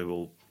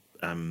enjoyable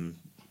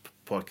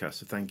podcast.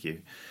 So thank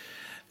you.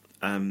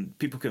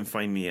 People can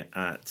find me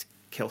at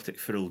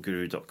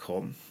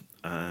celticfiddleguru.com.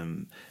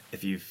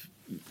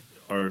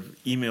 Or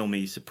email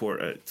me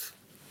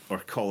or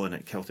Colin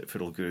at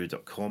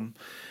celticfiddleguru.com.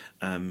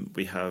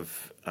 We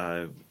have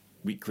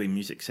weekly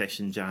music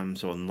session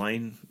jams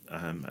online.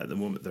 At the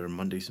moment, they're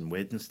Mondays and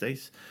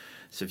Wednesdays.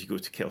 So if you go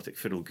to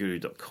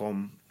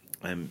celticfiddleguru.com,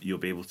 you'll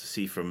be able to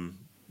see from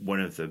one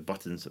of the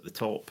buttons at the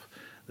top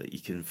that you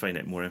can find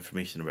out more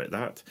information about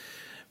that.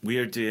 We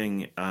are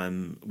doing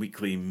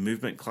weekly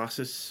movement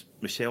classes,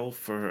 Michelle,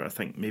 for I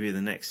think maybe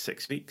the next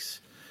 6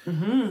 weeks.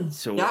 Mm-hmm.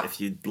 So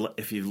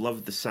if you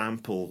loved the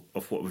sample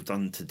of what we've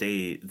done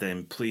today,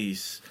 then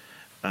please,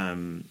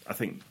 I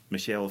think,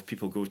 Michelle, if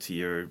people go to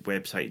your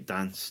website,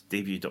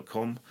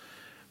 dancedebut.com,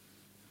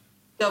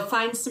 they'll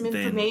find some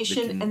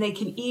information and they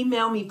can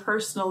email me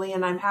personally,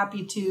 and I'm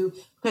happy to,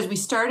 because we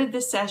started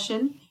this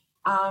session,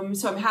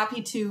 so I'm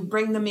happy to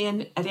bring them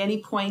in at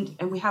any point,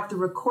 and we have the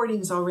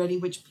recordings already,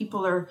 which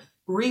people are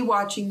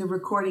rewatching the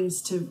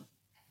recordings to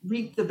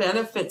reap the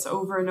benefits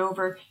over and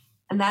over.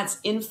 And that's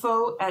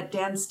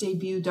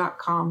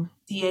info@dancedebut.com,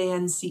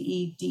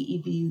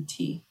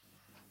 DANCEDEBUT.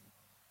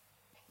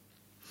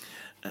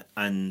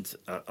 And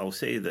I'll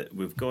say that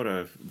we've got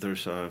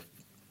there's a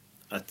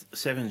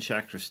 7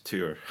 Chakras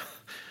tour.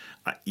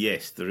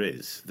 Yes, there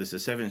is. There's a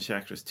 7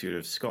 Chakras tour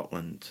of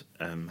Scotland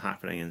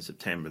happening in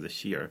September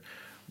this year,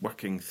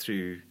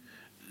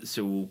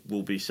 so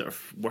we'll be sort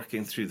of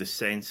working through the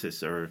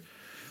senses, or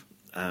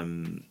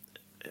on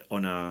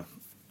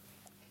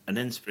an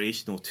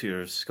inspirational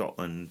tour of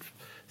Scotland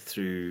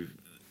through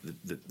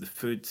the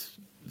food,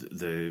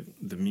 the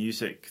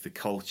music, the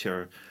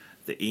culture,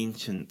 the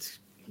ancient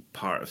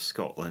part of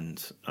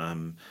Scotland.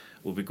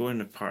 We'll be going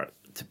to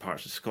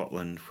parts of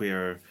Scotland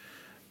where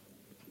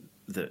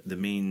the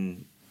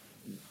main,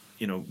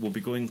 we'll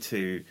be going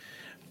to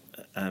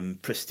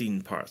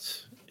pristine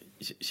parts,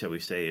 shall we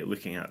say,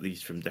 looking at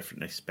these from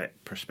different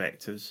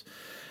perspectives,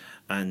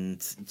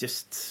 and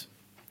just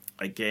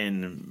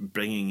again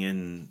bringing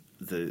in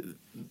the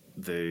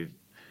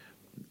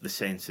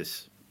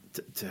senses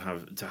to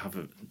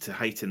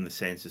heighten the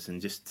senses,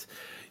 and just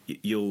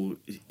you'll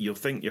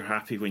think you're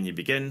happy when you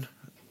begin,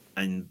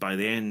 and by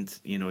the end,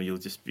 you'll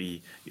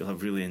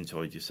have really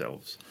enjoyed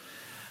yourselves.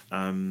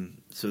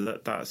 So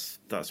that's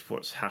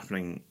what's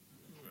happening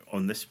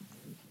on this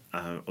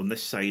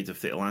side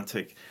of the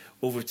Atlantic.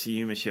 Over to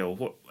you, Michelle.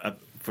 What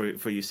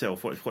for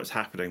yourself? What's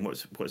happening?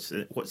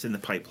 What's in the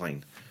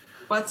pipeline?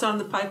 What's on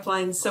the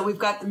pipeline? So we've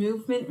got the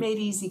Movement Made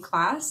Easy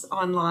class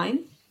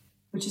online,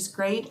 which is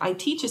great. I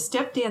teach a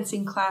step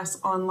dancing class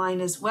online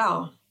as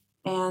well,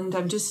 and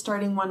I'm just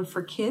starting one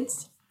for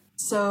kids.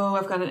 So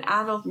I've got an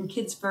adult and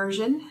kids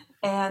version,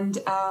 and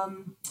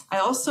I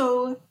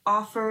also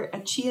offer a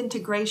Chi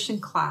integration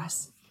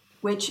class,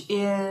 which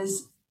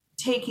is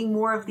taking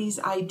more of these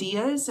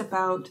ideas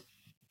about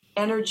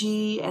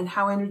energy and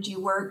how energy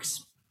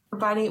works,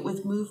 providing it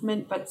with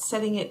movement, but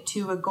setting it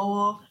to a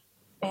goal.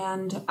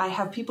 And I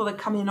have people that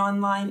come in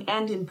online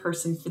and in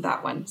person for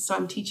that one. So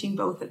I'm teaching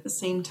both at the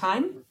same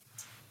time.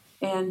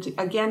 And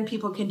again,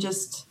 people can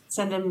just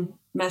send a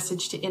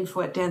message to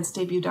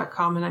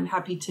info@dancedebut.com, and I'm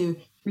happy to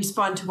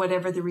respond to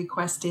whatever the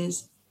request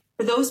is.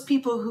 For those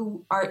people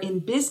who are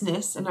in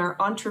business and are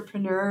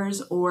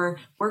entrepreneurs or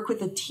work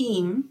with a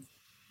team,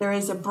 there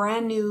is a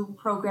brand new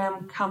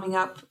program coming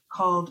up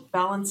called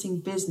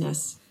Balancing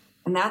Business.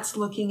 And that's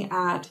looking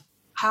at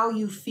how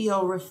you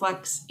feel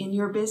reflects in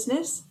your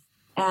business,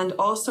 and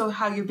also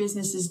how your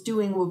business is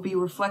doing will be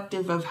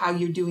reflective of how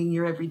you're doing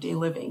your everyday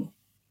living.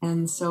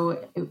 And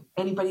so if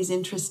anybody's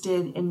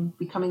interested in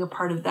becoming a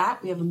part of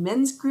that, we have a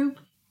men's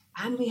group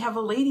and we have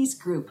a ladies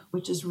group,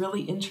 which is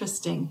really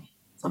interesting.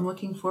 So I'm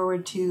looking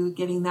forward to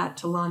getting that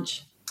to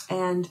launch.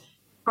 And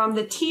from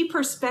the tea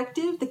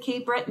perspective, the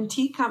Cape Breton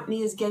Tea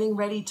Company is getting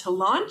ready to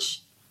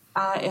launch.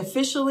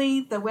 Officially,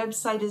 the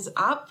website is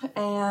up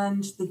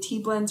and the tea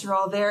blends are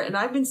all there. And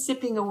I've been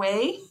sipping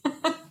away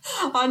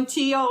on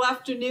tea all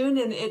afternoon,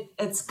 and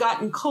it's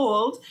gotten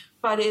cold,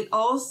 but it's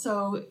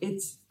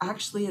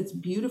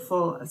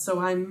beautiful. So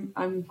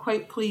I'm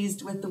quite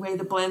pleased with the way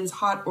the blend's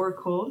hot or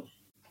cold.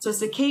 So it's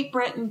the Cape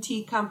Breton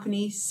Tea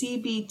Company,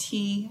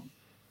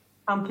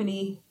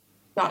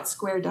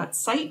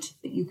 cbtcompany.square.site,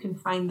 that you can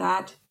find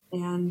that.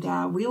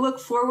 And we look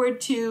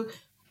forward to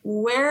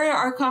where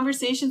our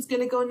conversation's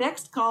going to go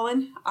next,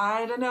 Colin.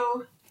 I don't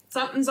know.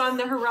 Something's on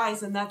the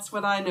horizon. That's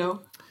what I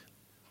know.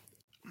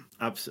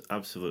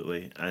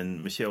 Absolutely.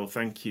 And Michelle,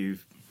 thank you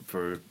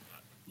for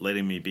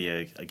letting me be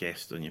a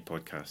guest on your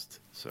podcast.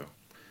 So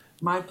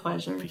my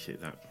pleasure.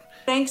 Appreciate that.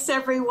 Thanks,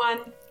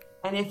 everyone.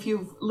 And if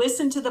you've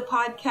listened to the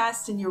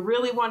podcast and you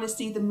really want to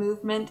see the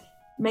movement,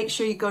 make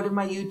sure you go to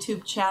my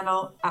YouTube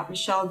channel at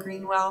Michelle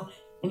Greenwell.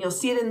 and you'll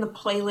see it in the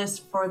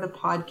playlist for the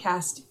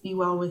podcast, Be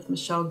Well with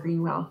Michelle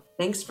Greenwell.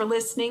 Thanks for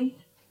listening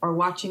or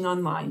watching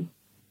online.